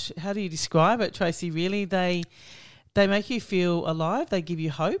 How do you describe it, Tracy? Really, they make you feel alive. They give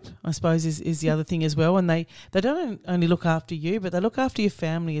you hope, I suppose, is the other thing as well. And they don't only look after you, but they look after your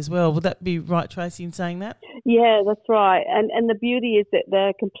family as well. Would that be right, Tracy, in saying that? Yeah, that's right. And the beauty is that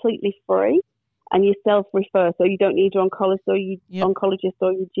they're completely free, and you self-refer, so you don't need your oncologist or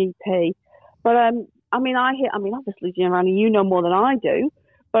your GP. But obviously, Giovanni, you know more than I do.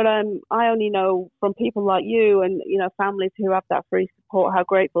 But I only know from people like you and families who have that free support how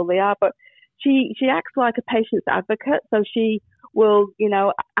grateful they are. But she acts like a patient's advocate, so she will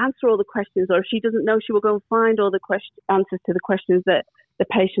answer all the questions, or if she doesn't know, she will go and find all the answers to the questions that the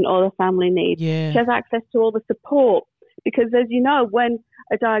patient or the family need. Yeah. She has access to all the support because, as you know, when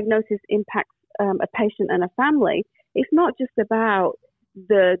a diagnosis impacts a patient and a family, it's not just about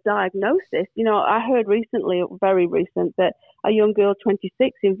the diagnosis. I heard very recent, that a young girl,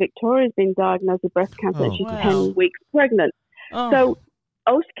 26, in Victoria has been diagnosed with breast cancer, and she's 10 weeks pregnant. So,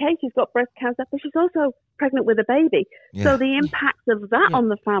 okay, she's got breast cancer, but she's also pregnant with a baby. Yeah. So the impact of that on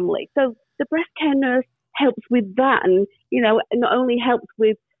the family. So the breast care nurse helps with that, and not only helps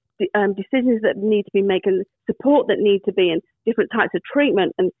with decisions that need to be made and support that need to be and different types of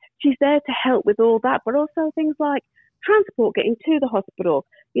treatment. And she's there to help with all that, but also things like transport, getting to the hospital,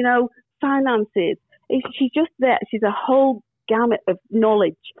 finances. She's just there. She's a whole gamut of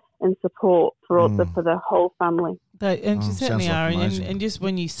knowledge and support for the whole family. And she certainly sounds are. like And just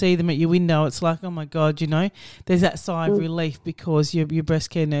when you see them at your window, it's like, oh, my God, there's that sigh of relief because your breast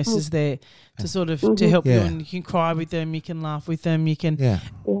care nurse is there to sort of to help you, and you can cry with them, you can laugh with them, you can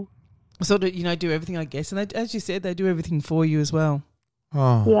sort of, do everything, I guess. And as you said, they do everything for you as well.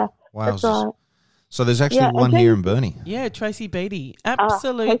 Oh, yeah, wow. that's right. So there's actually one here in Burnie. Yeah, Tracy Beattie,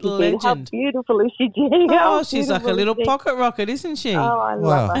 absolute Tracy legend. How beautiful is she, Jean? Oh, she's like a little pocket rocket, isn't she? Oh, I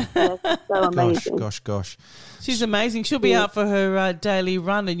love her. Yes, she's so amazing. Gosh. She's amazing. She'll be out for her daily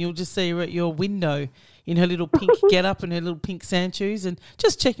run, and you'll just see her at your window in her little pink get-up and her little pink sand shoes, and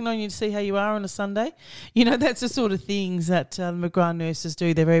just checking on you to see how you are on a Sunday. That's the sort of things that the McGrath nurses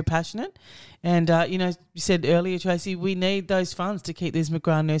do. They're very passionate. And, you said earlier, Tracy, we need those funds to keep these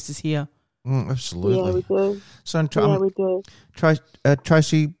McGrath nurses here. Absolutely. Yeah, we do. So, we do.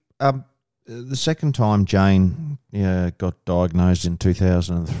 Tracy, the second time Jane got diagnosed in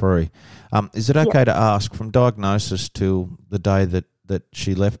 2003, is it okay to ask, from diagnosis till the day that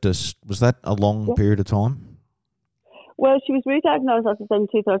she left us, was that a long period of time? Well, she was re-diagnosed, as I said, in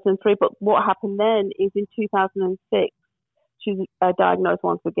 2003, but what happened then is in 2006, she was diagnosed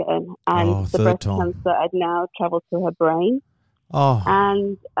once again, and the breast cancer had now travelled to her brain. Oh.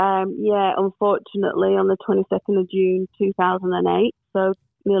 And, unfortunately, on the 22nd of June 2008, so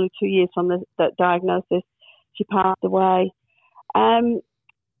nearly 2 years from that diagnosis, she passed away.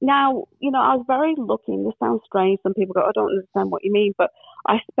 Now, I was very lucky, and this sounds strange. Some people go, I don't understand what you mean, but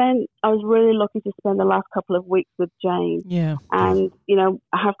I was really lucky to spend the last couple of weeks with Jane. Yeah. And,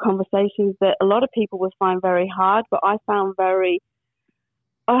 have conversations that a lot of people would find very hard, but I found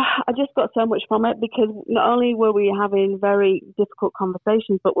I just got so much from it, because not only were we having very difficult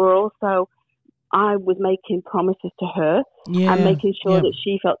conversations, but I was making promises to her and making sure that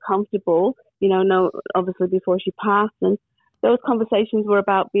she felt comfortable, obviously before she passed. And those conversations were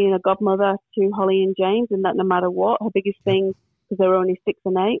about being a godmother to Holly and James, and that no matter what, her biggest thing, because they were only 6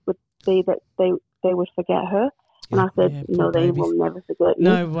 and 8, would be that they would forget her. And I said, no, they will never forget you.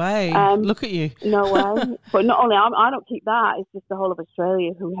 No way. Look at you. No way. But not only, I don't keep that, it's just the whole of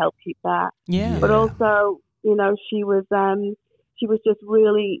Australia who helped keep that. Yeah. But also, she was just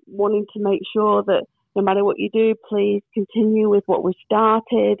really wanting to make sure that no matter what you do, please continue with what we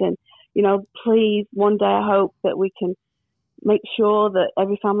started. And, please, one day I hope that we can make sure that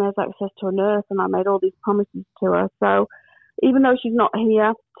every family has access to a nurse. And I made all these promises to her. So even though she's not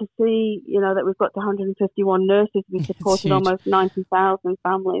here to see, that we've got 151 nurses, we supported almost 90,000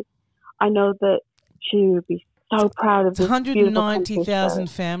 families, I know that she would be so proud of this. 190,000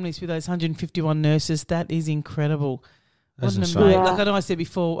 families with those 151 nurses. That is incredible. That's Wasn't insane. Like I know I said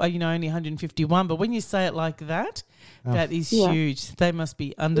before, only 151, but when you say it like that, that is huge. They must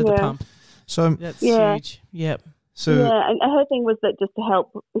be under the pump. So that's huge. Yep. So and her thing was that just to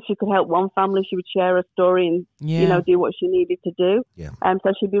help, if she could help one family, she would share a story and do what she needed to do. Yeah.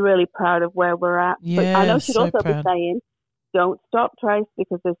 So she'd be really proud of where we're at. Yeah, but I know she'd so also proud. be saying, don't stop, Trace,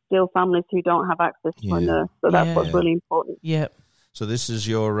 because there's still families who don't have access to a nurse. So that's what's really important. Yep. So this is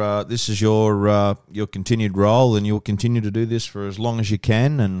your continued role, and you'll continue to do this for as long as you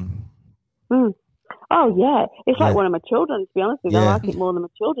can. And Oh yeah, it's like one of my children. To be honest with you, I like it more than my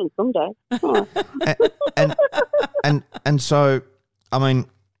children someday. and so, I mean,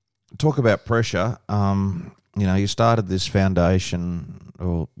 talk about pressure. You started this foundation,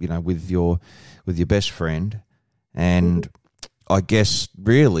 with your best friend, and I guess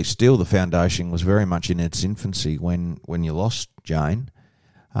really still the foundation was very much in its infancy when you lost Jane.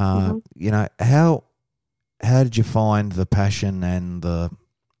 How did you find the passion and the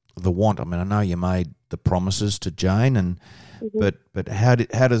want? I mean, I know you made the promises to Jane, and but how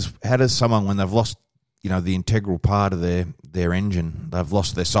does someone, when they've lost the integral part of their engine, they've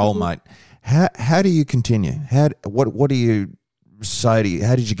lost their soulmate, how do you continue? What do you say to you?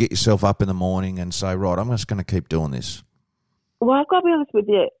 How did you get yourself up in the morning and say, right, I'm just going to keep doing this? Well, I've got to be honest with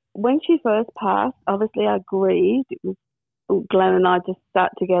you. When she first passed, obviously I grieved. It was Glenn and I just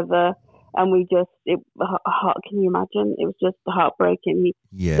sat together, and can you imagine? It was just heartbreaking.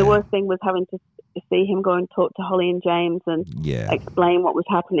 The worst thing was having to see him go and talk to Holly and James and explain what was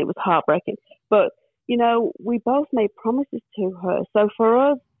happening. It was heartbreaking. But, we both made promises to her. So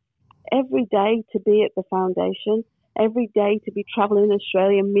for us, every day to be at the foundation, every day to be traveling in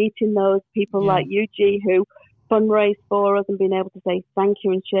Australia, meeting those people like you, G, who fundraise for us and being able to say thank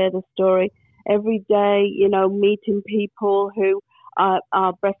you and share the story. Every day, meeting people who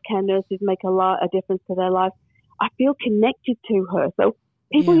our breast care nurses make a difference to their lives. I feel connected to her. So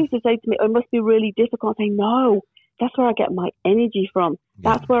people used to say to me, "Oh, it must be really difficult." I say, "No, that's where I get my energy from.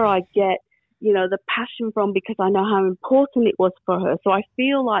 That's where I get, the passion from, because I know how important it was for her." So I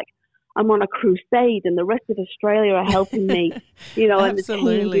feel like I'm on a crusade, and the rest of Australia are helping me, and the team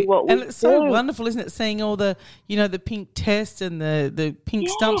do what we do. And it's so wonderful, isn't it, seeing all the, the pink test and the pink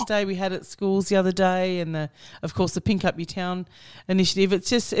stumps day we had at schools the other day, and of course the Pink Up Your Town initiative.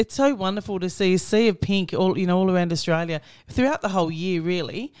 It's so wonderful to see a sea of pink all around Australia throughout the whole year,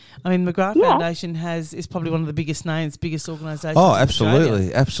 really. I mean, McGrath Foundation is probably one of the biggest names, biggest organisations. Oh, in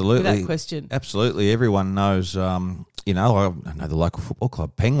absolutely, absolutely, without question. Absolutely, everyone knows. I know the local football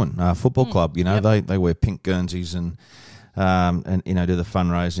club, Penguin Football Club. They wear pink Guernseys and do the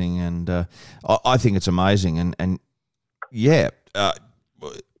fundraising, and I think it's amazing. And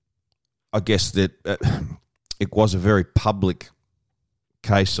I guess that it was a very public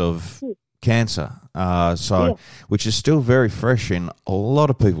case of cancer, which is still very fresh in a lot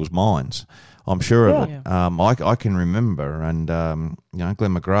of people's minds. I'm sure of it. I can remember, and Glenn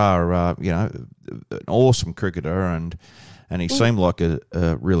McGrath, an awesome cricketer, and he seemed like a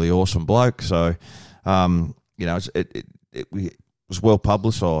really awesome bloke. So, it was well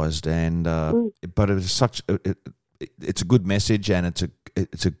publicised, and but it was it's a good message, and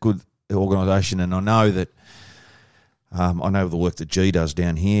it's a good organisation, and I know that I know the work that G does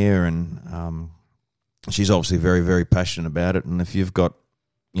down here, and she's obviously very, very passionate about it. And if you've got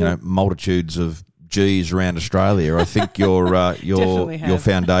multitudes of G's around Australia, I think your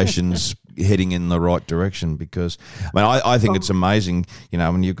foundation's heading in the right direction, because I think it's amazing,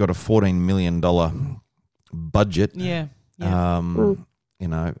 when you've got a $14 million budget. And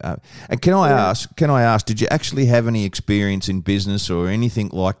can I ask, did you actually have any experience in business or anything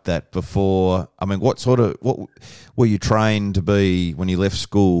like that before? I mean, what were you trained to be when you left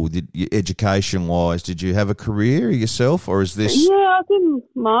school? Education wise, did you have a career yourself, or is this? Yeah, I did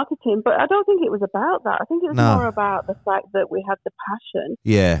marketing, but I don't think it was about that. I think it was more about the fact that we had the passion,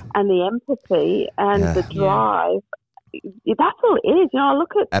 and the empathy and the drive. That's all it is. I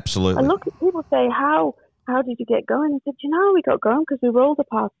look at people say, how did you get going? I said, we got going because we rolled up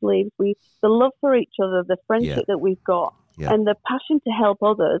our sleeves. The love for each other, the friendship that we've got, and the passion to help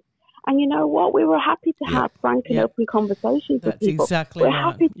others. And you know what? We were happy to have frank and open conversations with people. Exactly. We're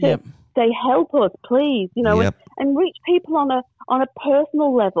happy to say, help us, please, and reach people on a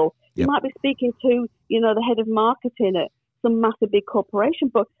personal level. You might be speaking to, the head of marketing at some massive big corporation,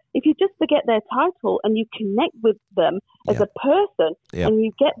 but if you just forget their title and you connect with them as a person and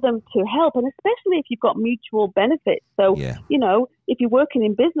you get them to help, and especially if you've got mutual benefits. So, if you're working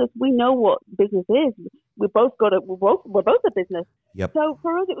in business, we know what business is. We're both a business. Yep. So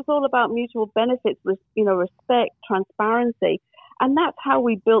for us, it was all about mutual benefits, respect, transparency. And that's how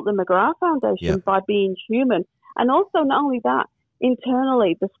we built the McGrath Foundation, by being human. And also, not only that,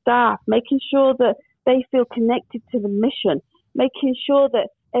 internally, the staff, making sure that they feel connected to the mission, making sure that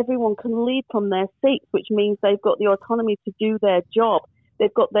everyone can lead from their seats, which means they've got the autonomy to do their job.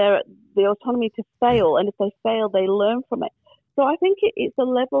 They've got the autonomy to fail, and if they fail, they learn from it. So I think it's a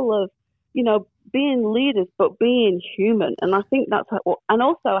level of, being leaders, but being human. And I think that's and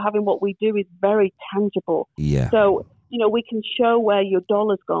also having what we do is very tangible. Yeah. So, we can show where your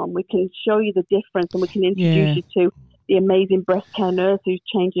dollar's gone. We can show you the difference, and we can introduce you to the amazing breast care nurse who's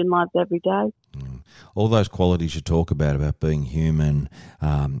changing lives every day. All those qualities you talk about being human,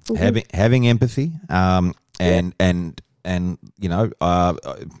 having empathy, and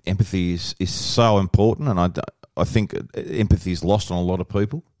empathy is so important, and I think empathy is lost on a lot of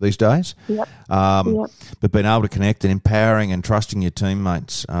people these days. But being able to connect and empowering and trusting your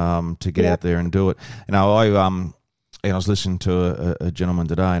teammates to get out there and do it. I was listening to a gentleman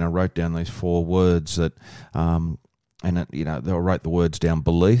today, and I wrote down these 4 words that, they'll write the words down: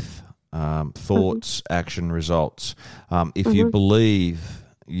 belief, thoughts, action, results. If you believe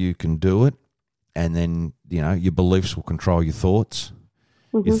you can do it, and then, your beliefs will control your thoughts.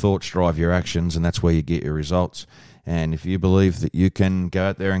 Your thoughts drive your actions, and that's where you get your results. And if you believe that you can go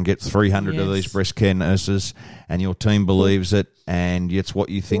out there and get 300 of these breast care nurses, and your team believes it, and it's what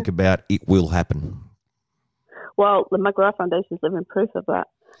you think about, it will happen. Well, the McGrath Foundation is living proof of that.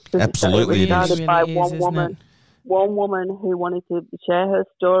 Absolutely, it was started by one woman who wanted to share her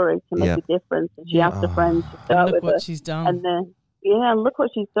story to make a difference, and she asked a friend to start with her. Look what she's done. And then, look what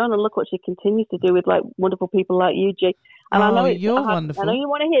she's done, and look what she continues to do with wonderful people like you, G. And I know you're wonderful. I know you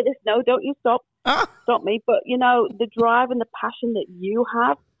want to hear this. No, don't you stop me. But the drive and the passion that you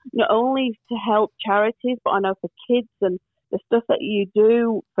have, not only to help charities, but I know for kids, and the stuff that you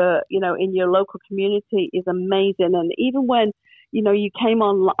do for in your local community is amazing. And even when you came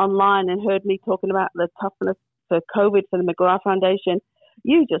online and heard me talking about the toughness for COVID for the McGrath Foundation.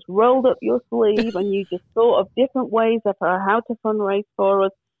 You just rolled up your sleeve and you just thought of different ways of how to fundraise for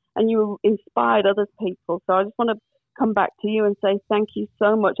us, and you inspired other people. So I just want to come back to you and say thank you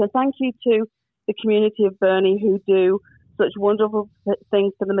so much. And thank you to the community of Burnie who do such wonderful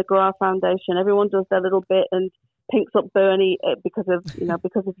things for the McGrath Foundation. Everyone does their little bit and pinks up Burnie because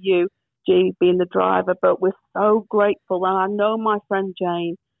of you, G, being the driver. But we're so grateful. And I know my friend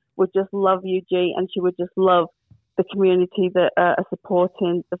Jane would just love you, G, and she would just love the community that are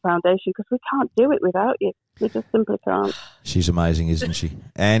supporting the foundation, because we can't do it without you. We just simply can't. She's amazing, isn't she?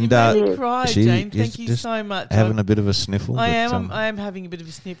 And you made me cry, Jane. Thank you so much. Having a bit of a sniffle. I am having a bit of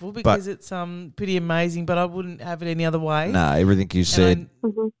a sniffle because it's pretty amazing, but I wouldn't have it any other way. No, everything you said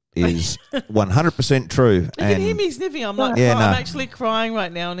is 100% true. You can hear me sniffing. I'm not. I'm actually crying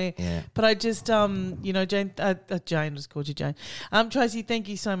right now. Yeah. But I just, Jane, Jane, just called you Jane. Tracy, thank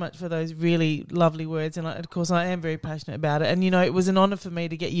you so much for those really lovely words, and of course I am very passionate about it. And it was an honour for me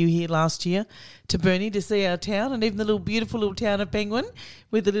to get you here last year to Burnie to see our town, and even the beautiful little town of Penguin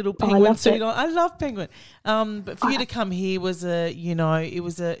with the little penguin suit on. I love Penguin. But for you to come here was it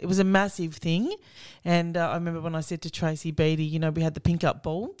was a massive thing. And I remember when I said to Tracy Beattie, we had the Pink Up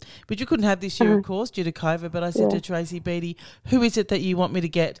Ball, which you couldn't have this year, of course, due to COVID. But I said to Tracy Beattie, who is it that you want me to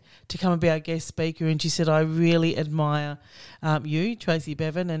get to come and be our guest speaker? And she said, I really admire you, Tracy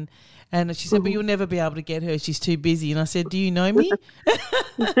Bevan. And she said, but you'll never be able to get her. She's too busy. And I said, do you know me?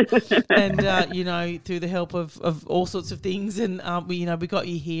 And, through the help of all sorts of things. And, we got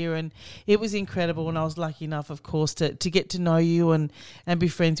you here, and it was incredible. And I was lucky enough, of course, to get to know you and be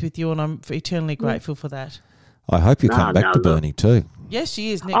friends with you. And I'm eternally grateful for that. I hope you come back to Burnie too. Yes,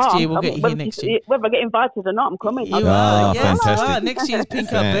 she is. Next year. We'll get you here next year. Whether I get invited or not, I'm coming. You are. Yes, fantastic. Next year's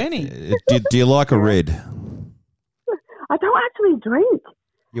Pink Up Burnie. Do you like a red? I don't actually drink.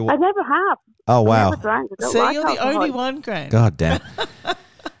 I never have. Oh, wow. I never drank. So you're the only one, Grant. God damn.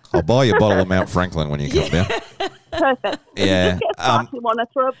 I'll buy you a bottle of Mount Franklin when you come down. Perfect. Yeah. If you get a sparkly one, I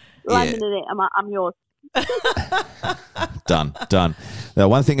throw lemon in it, I'm yours. Done. Now,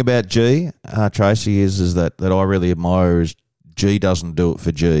 one thing about G, Tracy, is that I really admire is G doesn't do it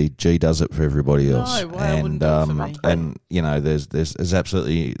for G. G does it for everybody else. No, well, I wouldn't do it for me. And there's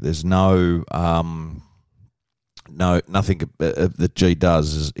absolutely no nothing that G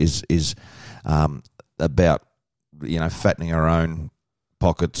does is about fattening her own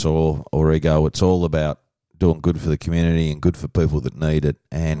pockets or ego. It's all about doing good for the community and good for people that need it.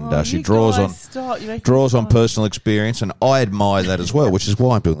 And she draws on personal experience, and I admire that as well, which is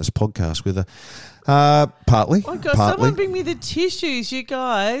why I'm doing this podcast with her. Partly. Oh God! Someone bring me the tissues, you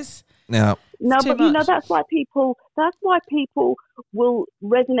guys. Now, that's why people will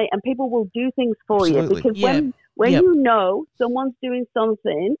resonate and people will do things for you, because when you know someone's doing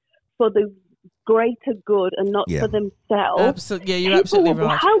something for the greater good and not for themselves. Absolutely, you're absolutely right. People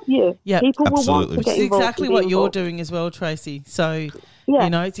will help you. Yeah, people will want to get involved. It's exactly what you're doing as well, Tracy. So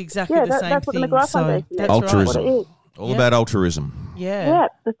it's exactly the same that's thing. What the McGrath Foundation is. Altruism. Right. All about altruism. Yeah,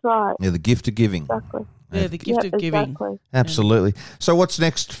 that's right. Yeah, the gift of giving. Exactly. Yeah, the gift of giving. Exactly. Absolutely. So what's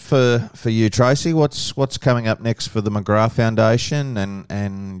next for you, Tracy? What's coming up next for the McGrath Foundation?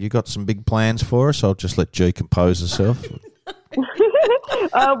 And you got some big plans for us? I'll just let G compose herself.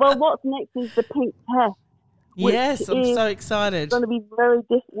 Well, what's next is the pink test. Yes, I'm so excited. It's going to be very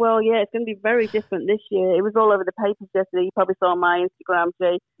it's going to be very different this year. It was all over the papers yesterday. You probably saw on my Instagram,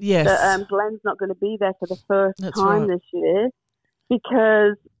 G. Yes. That Glenn's not going to be there for the first time this year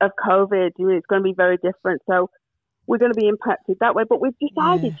because of COVID. It's going to be very different. So we're going to be impacted that way. But we've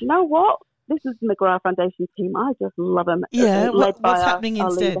decided, you know what? This is the McGrath Foundation team. I just love them. Yeah, led by what's happening our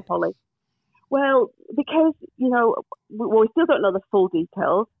instead? leader, Holly. Well, because, we still don't know the full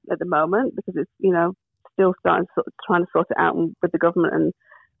details at the moment because it's, still trying to sort it out with the government and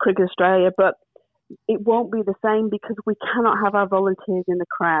Cricket Australia, but it won't be the same because we cannot have our volunteers in the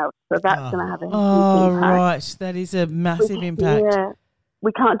crowd. So that's going to have a huge impact. Right. That is a massive impact. Yeah.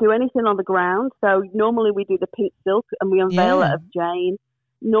 We can't do anything on the ground. So normally we do the pink silk and we unveil it of Jane.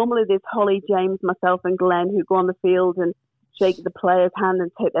 Normally there's Holly, James, myself and Glenn who go on the field and shake the player's hand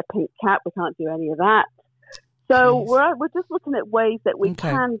and take their pink cap. We can't do any of that. So we're just looking at ways that we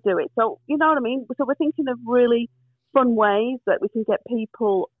can do it. So, you know what I mean? So we're thinking of really fun ways that we can get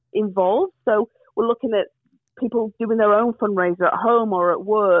people involved. So we're looking at people doing their own fundraiser at home or at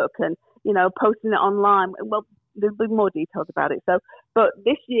work and, posting it online. Well, there'll be more details about it. So, but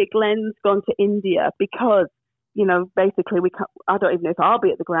this year Glenn's gone to India because, basically I don't even know if I'll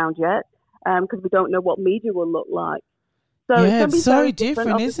be at the ground yet because we don't know what media will look like. So yeah, it's so very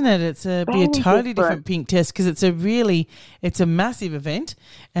different, isn't it? It's be a Very totally different. different pink test because it's a massive event,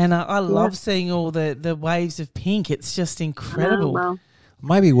 and I love seeing all the waves of pink. It's just incredible. Well,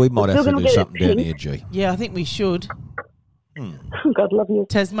 Maybe we might We're have still to gonna do get it something down pink. here, G. Yeah, I think we should. God love you.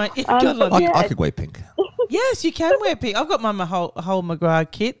 Tasmania, God love you. I could wear pink. Yes, you can wear pink. I've got my whole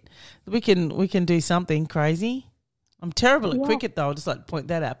McGrath kit. We can do something crazy. I'm terrible at cricket though. I'll just like to point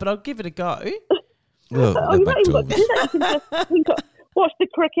that out, but I'll give it a go. Well, Oh, they're you back not to even got to do that. You can just pink up, watch the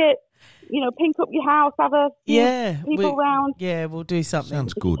cricket, pink up your house, have a few people round. Yeah, we'll do something.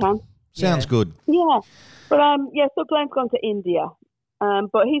 Sounds if you good. can. Sounds Yeah. good. Yeah. But, so Glenn's gone to India.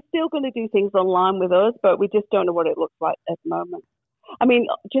 But he's still going to do things online with us, but we just don't know what it looks like at the moment. I mean,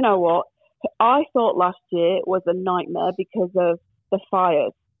 do you know what? I thought last year was a nightmare because of the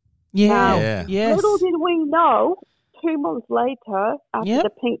fires. Yeah, Yeah. yes. Little did we know, 2 months later, after the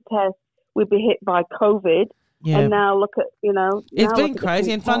pink test, we'd be hit by COVID. Yeah. And now look at, It's now been look at the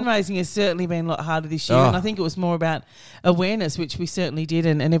crazy, and pink test. fundraising has certainly been a lot harder this year. Oh. And I think it was more about awareness, which we certainly did,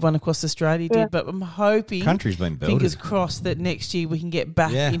 and everyone across Australia did. Yeah. But I'm hoping, Country's been built. fingers crossed, that next year we can get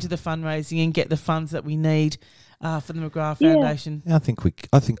back into the fundraising and get the funds that we need for the McGrath Foundation. I think we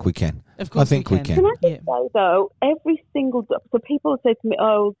can. Of course, I think we can. Can I just Yeah. say, though, every single... So people say to me,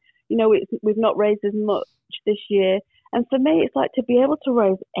 we've not raised as much this year. And for me, it's like to be able to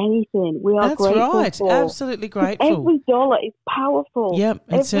raise anything. We are That's grateful right. for. Absolutely grateful. Every dollar is powerful. Yep, it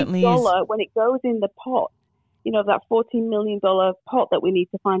every certainly dollar, when it goes in the pot, that $14 million pot that we need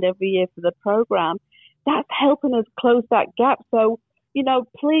to find every year for the program, that's helping us close that gap. So,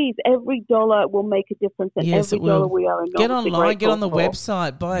 please, every dollar will make a difference, and Yes, every it will. dollar we are enormously Get online, get on the grateful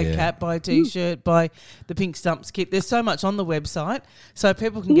website, buy a cap, buy a T-shirt, buy the Pink Stumps kit. There's so much on the website, so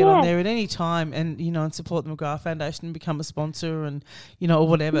people can get on there at any time and and support the McGrath Foundation and become a sponsor and or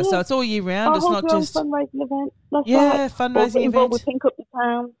whatever. Yeah. So it's all year round. Our It's whole not your own just fundraising event. That's Yeah, right. fundraising Or get involved event. with Pink Up the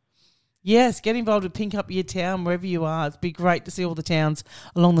Town. Yes, get involved with Pink Up Your Town, wherever you are. It'd be great to see all the towns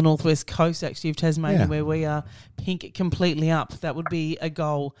along the northwest coast, actually, of Tasmania, where we are pink completely up. That would be a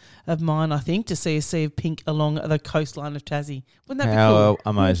goal of mine, I think, to see a sea of pink along the coastline of Tassie. Wouldn't that be How cool?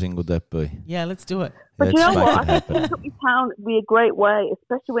 amazing would that be? Yeah, let's do it. But Let's you know make what? it I think happen. Pink Up Your Town would be a great way,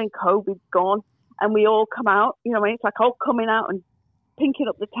 especially when COVID's gone and we all come out. It's like all coming out and pinking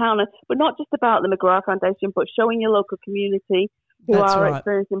up the town. But not just about the McGrath Foundation, but showing your local community who That's are right.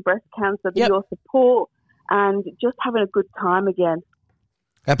 experiencing breast cancer, your support, and just having a good time again.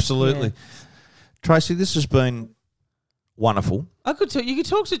 Absolutely. Tracy, this has been wonderful. You could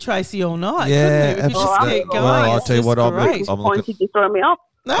talk to Tracy all night. Yeah, couldn't you? We could just absolutely. keep going. Well, I'll It's tell you just what, I'm great. Pointed to throw me off.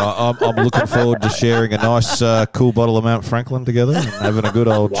 I'm looking forward to sharing a nice, cool bottle of Mount Franklin together and having a good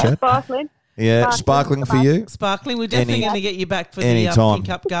old chat. Sparkling. Yeah, sparkling for you. Sparkling. We're definitely going to get you back for the anytime. Pink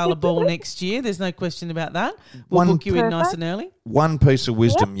Up Gala Ball next year. There's no question about that. We'll book you in nice and early. One piece of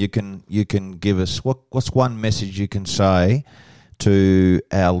wisdom you can give us. What's one message you can say to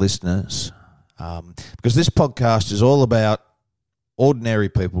our listeners? Because this podcast is all about ordinary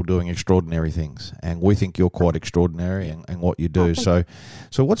people doing extraordinary things, and we think you're quite extraordinary and what you do. So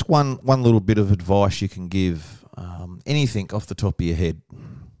what's one little bit of advice you can give? Anything off the top of your head?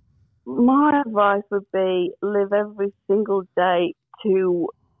 My advice would be live every single day to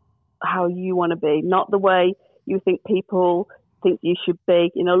how you want to be, not the way you think people think you should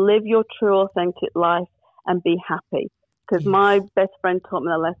be. Live your true, authentic life and be happy. Because my best friend taught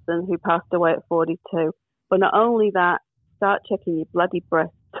me a lesson, who passed away at 42. But not only that, start checking your bloody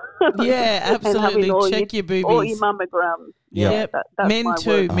breasts. Yeah, absolutely. Check your boobies. All your mammograms. Yeah. That's men my too.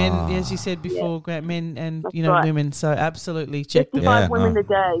 word. Men, as you said before, great men and That's women. So absolutely check them. 55 women a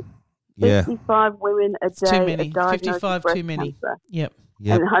day. Yeah. 55 women a day too many. are diagnosed 55 with breast too many. cancer. Yep.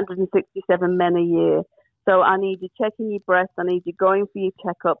 And 167 men a year. So I need you checking your breasts. I need you going for your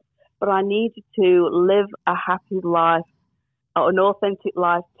checkups. But I need you to live a happy life, an authentic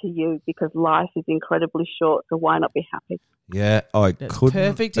life to you, because life is incredibly short. So why not be happy? Yeah, I That's couldn't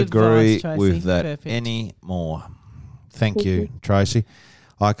perfect agree advice, Tracy. with that Perfect. any more. Thank you, Tracy.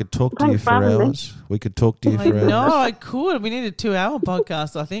 I could talk to you Thanks for for having me. hours. We could talk to you I for hours. know, I could. We need a 2-hour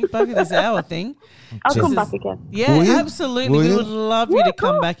podcast, I think. Both of this hour thing. I'll come This back again. Yeah, Will you? absolutely. Will We you? would love you to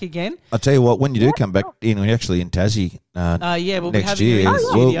come back again. I'll tell you what, when you do come back in, we're actually in Tassie We'll be next having you year. in the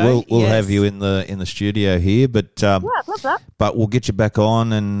studio. We'll Yes. have you in the studio here, but Yeah, I'd love that. but we'll get you back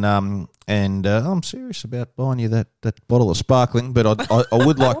on, and I'm serious about buying you that bottle of sparkling. But I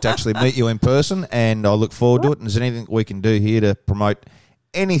would like to actually meet you in person, and I look forward to it. And is there anything we can do here to promote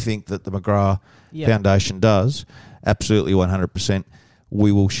anything that the McGrath Foundation does? Absolutely, 100%.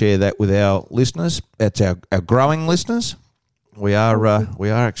 We will share that with our listeners. That's our growing listeners. we are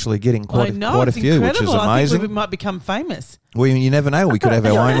actually getting quite I know, a it's few, which is incredible. amazing. I think we might become famous. You never know. We could have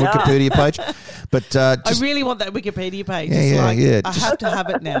our own Wikipedia page, but I just really want that Wikipedia page. Yeah, yeah. I have to have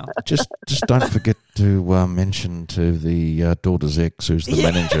it now. just don't forget to mention to the daughter's ex, who's the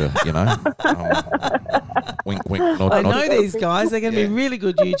manager. Wink, wink, nod, I nod. know these guys. They're going to be really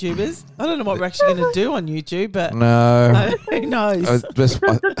good YouTubers. I don't know what we're actually going to do on YouTube, but No. who knows? It doesn't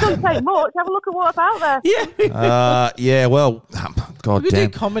take much. Have a look at what's out there. Yeah. Well, God we could do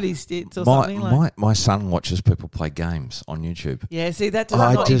damn. comedy skits or something like. My son watches people play games on YouTube. Yeah, see, that does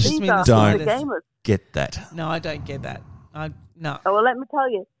I not just interest me in the don't. The slightest. gamers. Get that? No, I don't get that. No. Oh, well, let me tell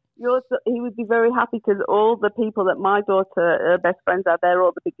you, he would be very happy because all the people that my daughter best friends are, they're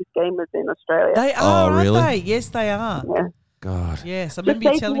all the biggest gamers in Australia. They are, really? aren't they? Yes, they are. Yeah. God. Yes, I Just remember you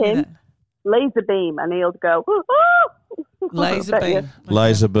say to telling me him, that. Laser beam, and he'll go, oh! Laser Bet you. beam.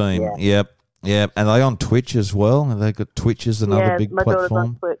 Laser beam. Yeah. Yep. And they on Twitch as well. And they got Twitch is another Yeah, big my daughter's platform.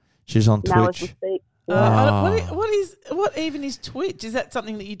 on Twitch She's on now as we Twitch. speak. What even is Twitch? Is that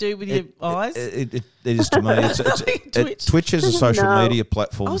something that you do with your eyes? It is to me. Twitch. Twitch is a social No. media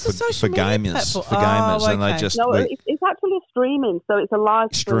platform Oh, it's a for social media gamers. platform. For gamers, and okay. they just No, it's actually a streaming, so it's a live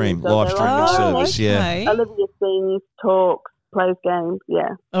stream, So live they're streaming on service. Yeah. okay. Olivia sings, talks, plays games. Yeah.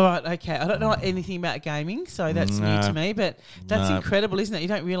 All right, okay. I don't know anything about gaming, so that's new No. to me. But that's No. incredible, isn't it? You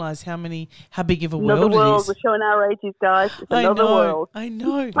don't realise how big of a Another world world. it We're is. showing our ages, guys. It's I another know. world. I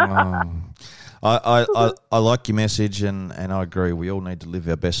know. I like your message, and I agree. We all need to live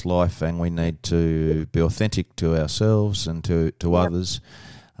our best life, and we need to be authentic to ourselves and to others.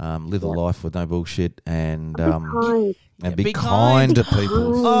 Live a life with no bullshit, and Kind. be kind to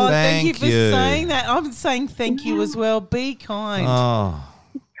people. Oh, thank you for you. saying that. I'm saying thank you as well. Be kind. Oh,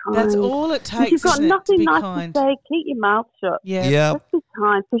 That's Kind. all it If takes. you've got isn't it, to nothing be nice kind. to say, keep your mouth shut. Yeah. yeah, Just be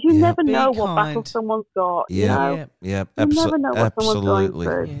kind, because you Yeah. never Be know what kind. battle someone's got. Yeah. You know? Yeah. yeah, You never know what someone's going absolutely.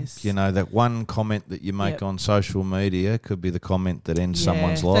 through. Yes. You know, that one comment that you make Yep. on social media could be the comment that ends Yeah.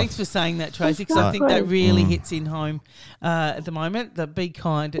 someone's life. Thanks for saying that, Tracy, because I think that Exactly. really hits in home at the moment. That be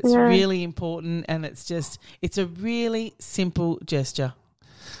kind. It's Yeah. really important, and it's a really simple gesture.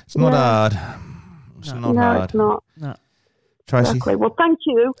 It's not Yeah. hard. It's not No, hard. it's not. No. Tracy, Exactly. Well, thank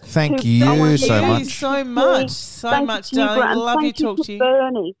you. thank to you someone so who- Thank you much. so much. So Thank much, you to you, darling. Grant, and Love thank you. Talk to you.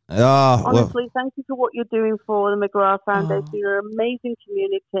 Bernie. Oh, well, Honestly, thank you for what you're doing for the McGrath Foundation. Oh. You're an amazing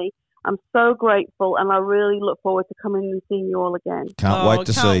community. I'm so grateful, and I really look forward to coming and seeing you all again. can't wait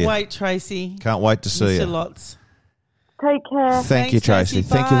to see Can't you. wait, Tracy. Can't wait to see Miss you. you lots. Take care. Thank you, Thanks, Tracy. Tracy.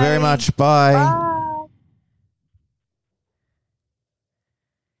 Thank you very Bye. much. Bye. Bye.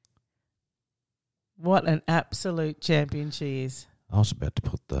 What an absolute champion she is. I was about to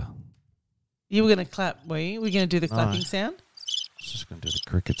put the. You were going to clap, were you? We're going to do the No. clapping sound? I was just going to do the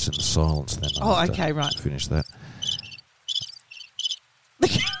crickets and the silence then. Oh, after okay, right. Finish that.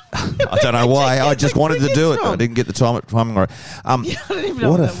 I don't know why. I just wanted to do it. I didn't get the timing right. I don't even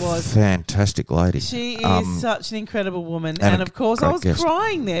know What what a that was. fantastic lady. She is such an incredible woman. and And a of course, I great was guest.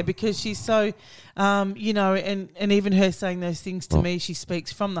 crying there because she's so, and even her saying those things to Well, me, she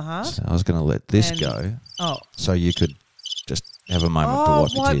speaks from the heart. So I was going to let this And- go Oh, so you could just have a moment to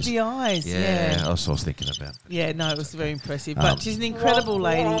wipe your wipe tears. the eyes. Yeah, Yeah. that's what I was thinking about. Yeah, no, it was very impressive. But she's an incredible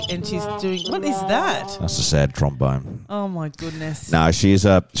lady, and she's doing. What is that? That's a sad trombone. Oh my goodness. No, she's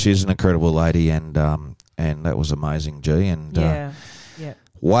an incredible lady, and that was amazing, G. And Yeah. Yeah.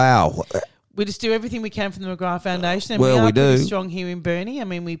 wow, We just do everything we can from the McGrath Foundation. And Well, we we are pretty do. strong here in Burnie. I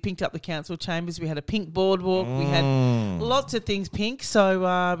mean, we pinked up the council chambers. We had a pink boardwalk. We had lots of things pink. So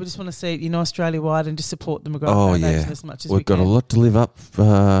we just want to see it, Australia-wide and just support the McGrath oh Foundation yeah, as much as we've we got can. a lot to live up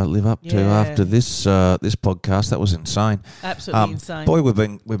to Yeah. after this podcast. That was insane. Absolutely insane. Boy, we've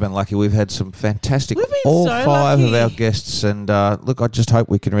been lucky. We've had some fantastic. We've been all so 5 of lucky. our guests, and look, I just hope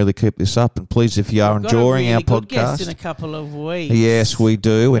we can really keep this up. And please, if you are We've got a enjoying really our good guest podcast, in a couple of weeks. yes, we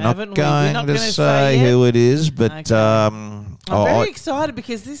do. We're not Haven't we? going We're not to gonna say say yet? who it is, but Okay. I'm very excited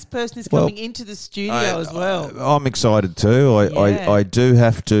because this person is Well, coming into the studio as well. I'm excited too. Yeah. I do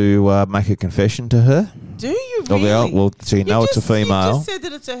have to make a confession to her. Do you Oh, really? well, so you know it's a female. You just said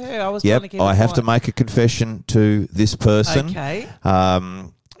that it's a her. I was trying to Yep, keep I it have to quiet. make a confession to this person. Okay.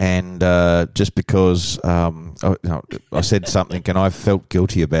 And just because I said something and I felt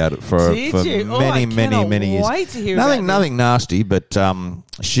guilty about it for Did you? many years. Wait to hear Nothing about nasty, but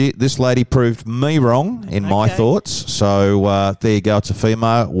this lady proved me wrong in my Okay. thoughts. So there you go. It's a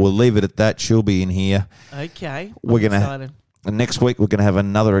female. We'll leave it at that. She'll be in here. this. Okay. We're I'm gonna excited. And next week we're going to have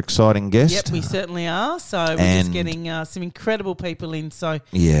another exciting guest. Yep, we certainly are. So we're And- just getting some incredible people in. So,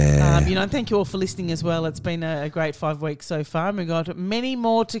 Yeah. thank you all for listening as well. It's been a great 5 weeks so far, and we've got many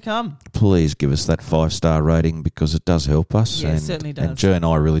more to come. Please give us that 5-star rating because it does help us. Yeah, it and, certainly does. And Jer and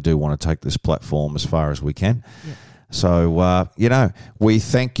I really do want to take this platform as far as we can. Yeah. So, we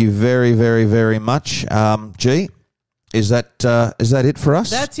thank you very, very, very much. G, is that it for us?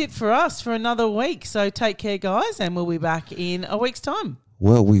 That's it for us for another week. So take care, guys, and we'll be back in a week's time.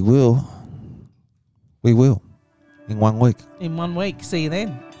 Well, we will. We will. In 1 week. In 1 week. See you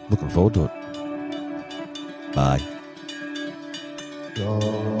then. Looking forward to it. Bye.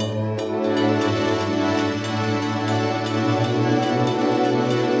 Go.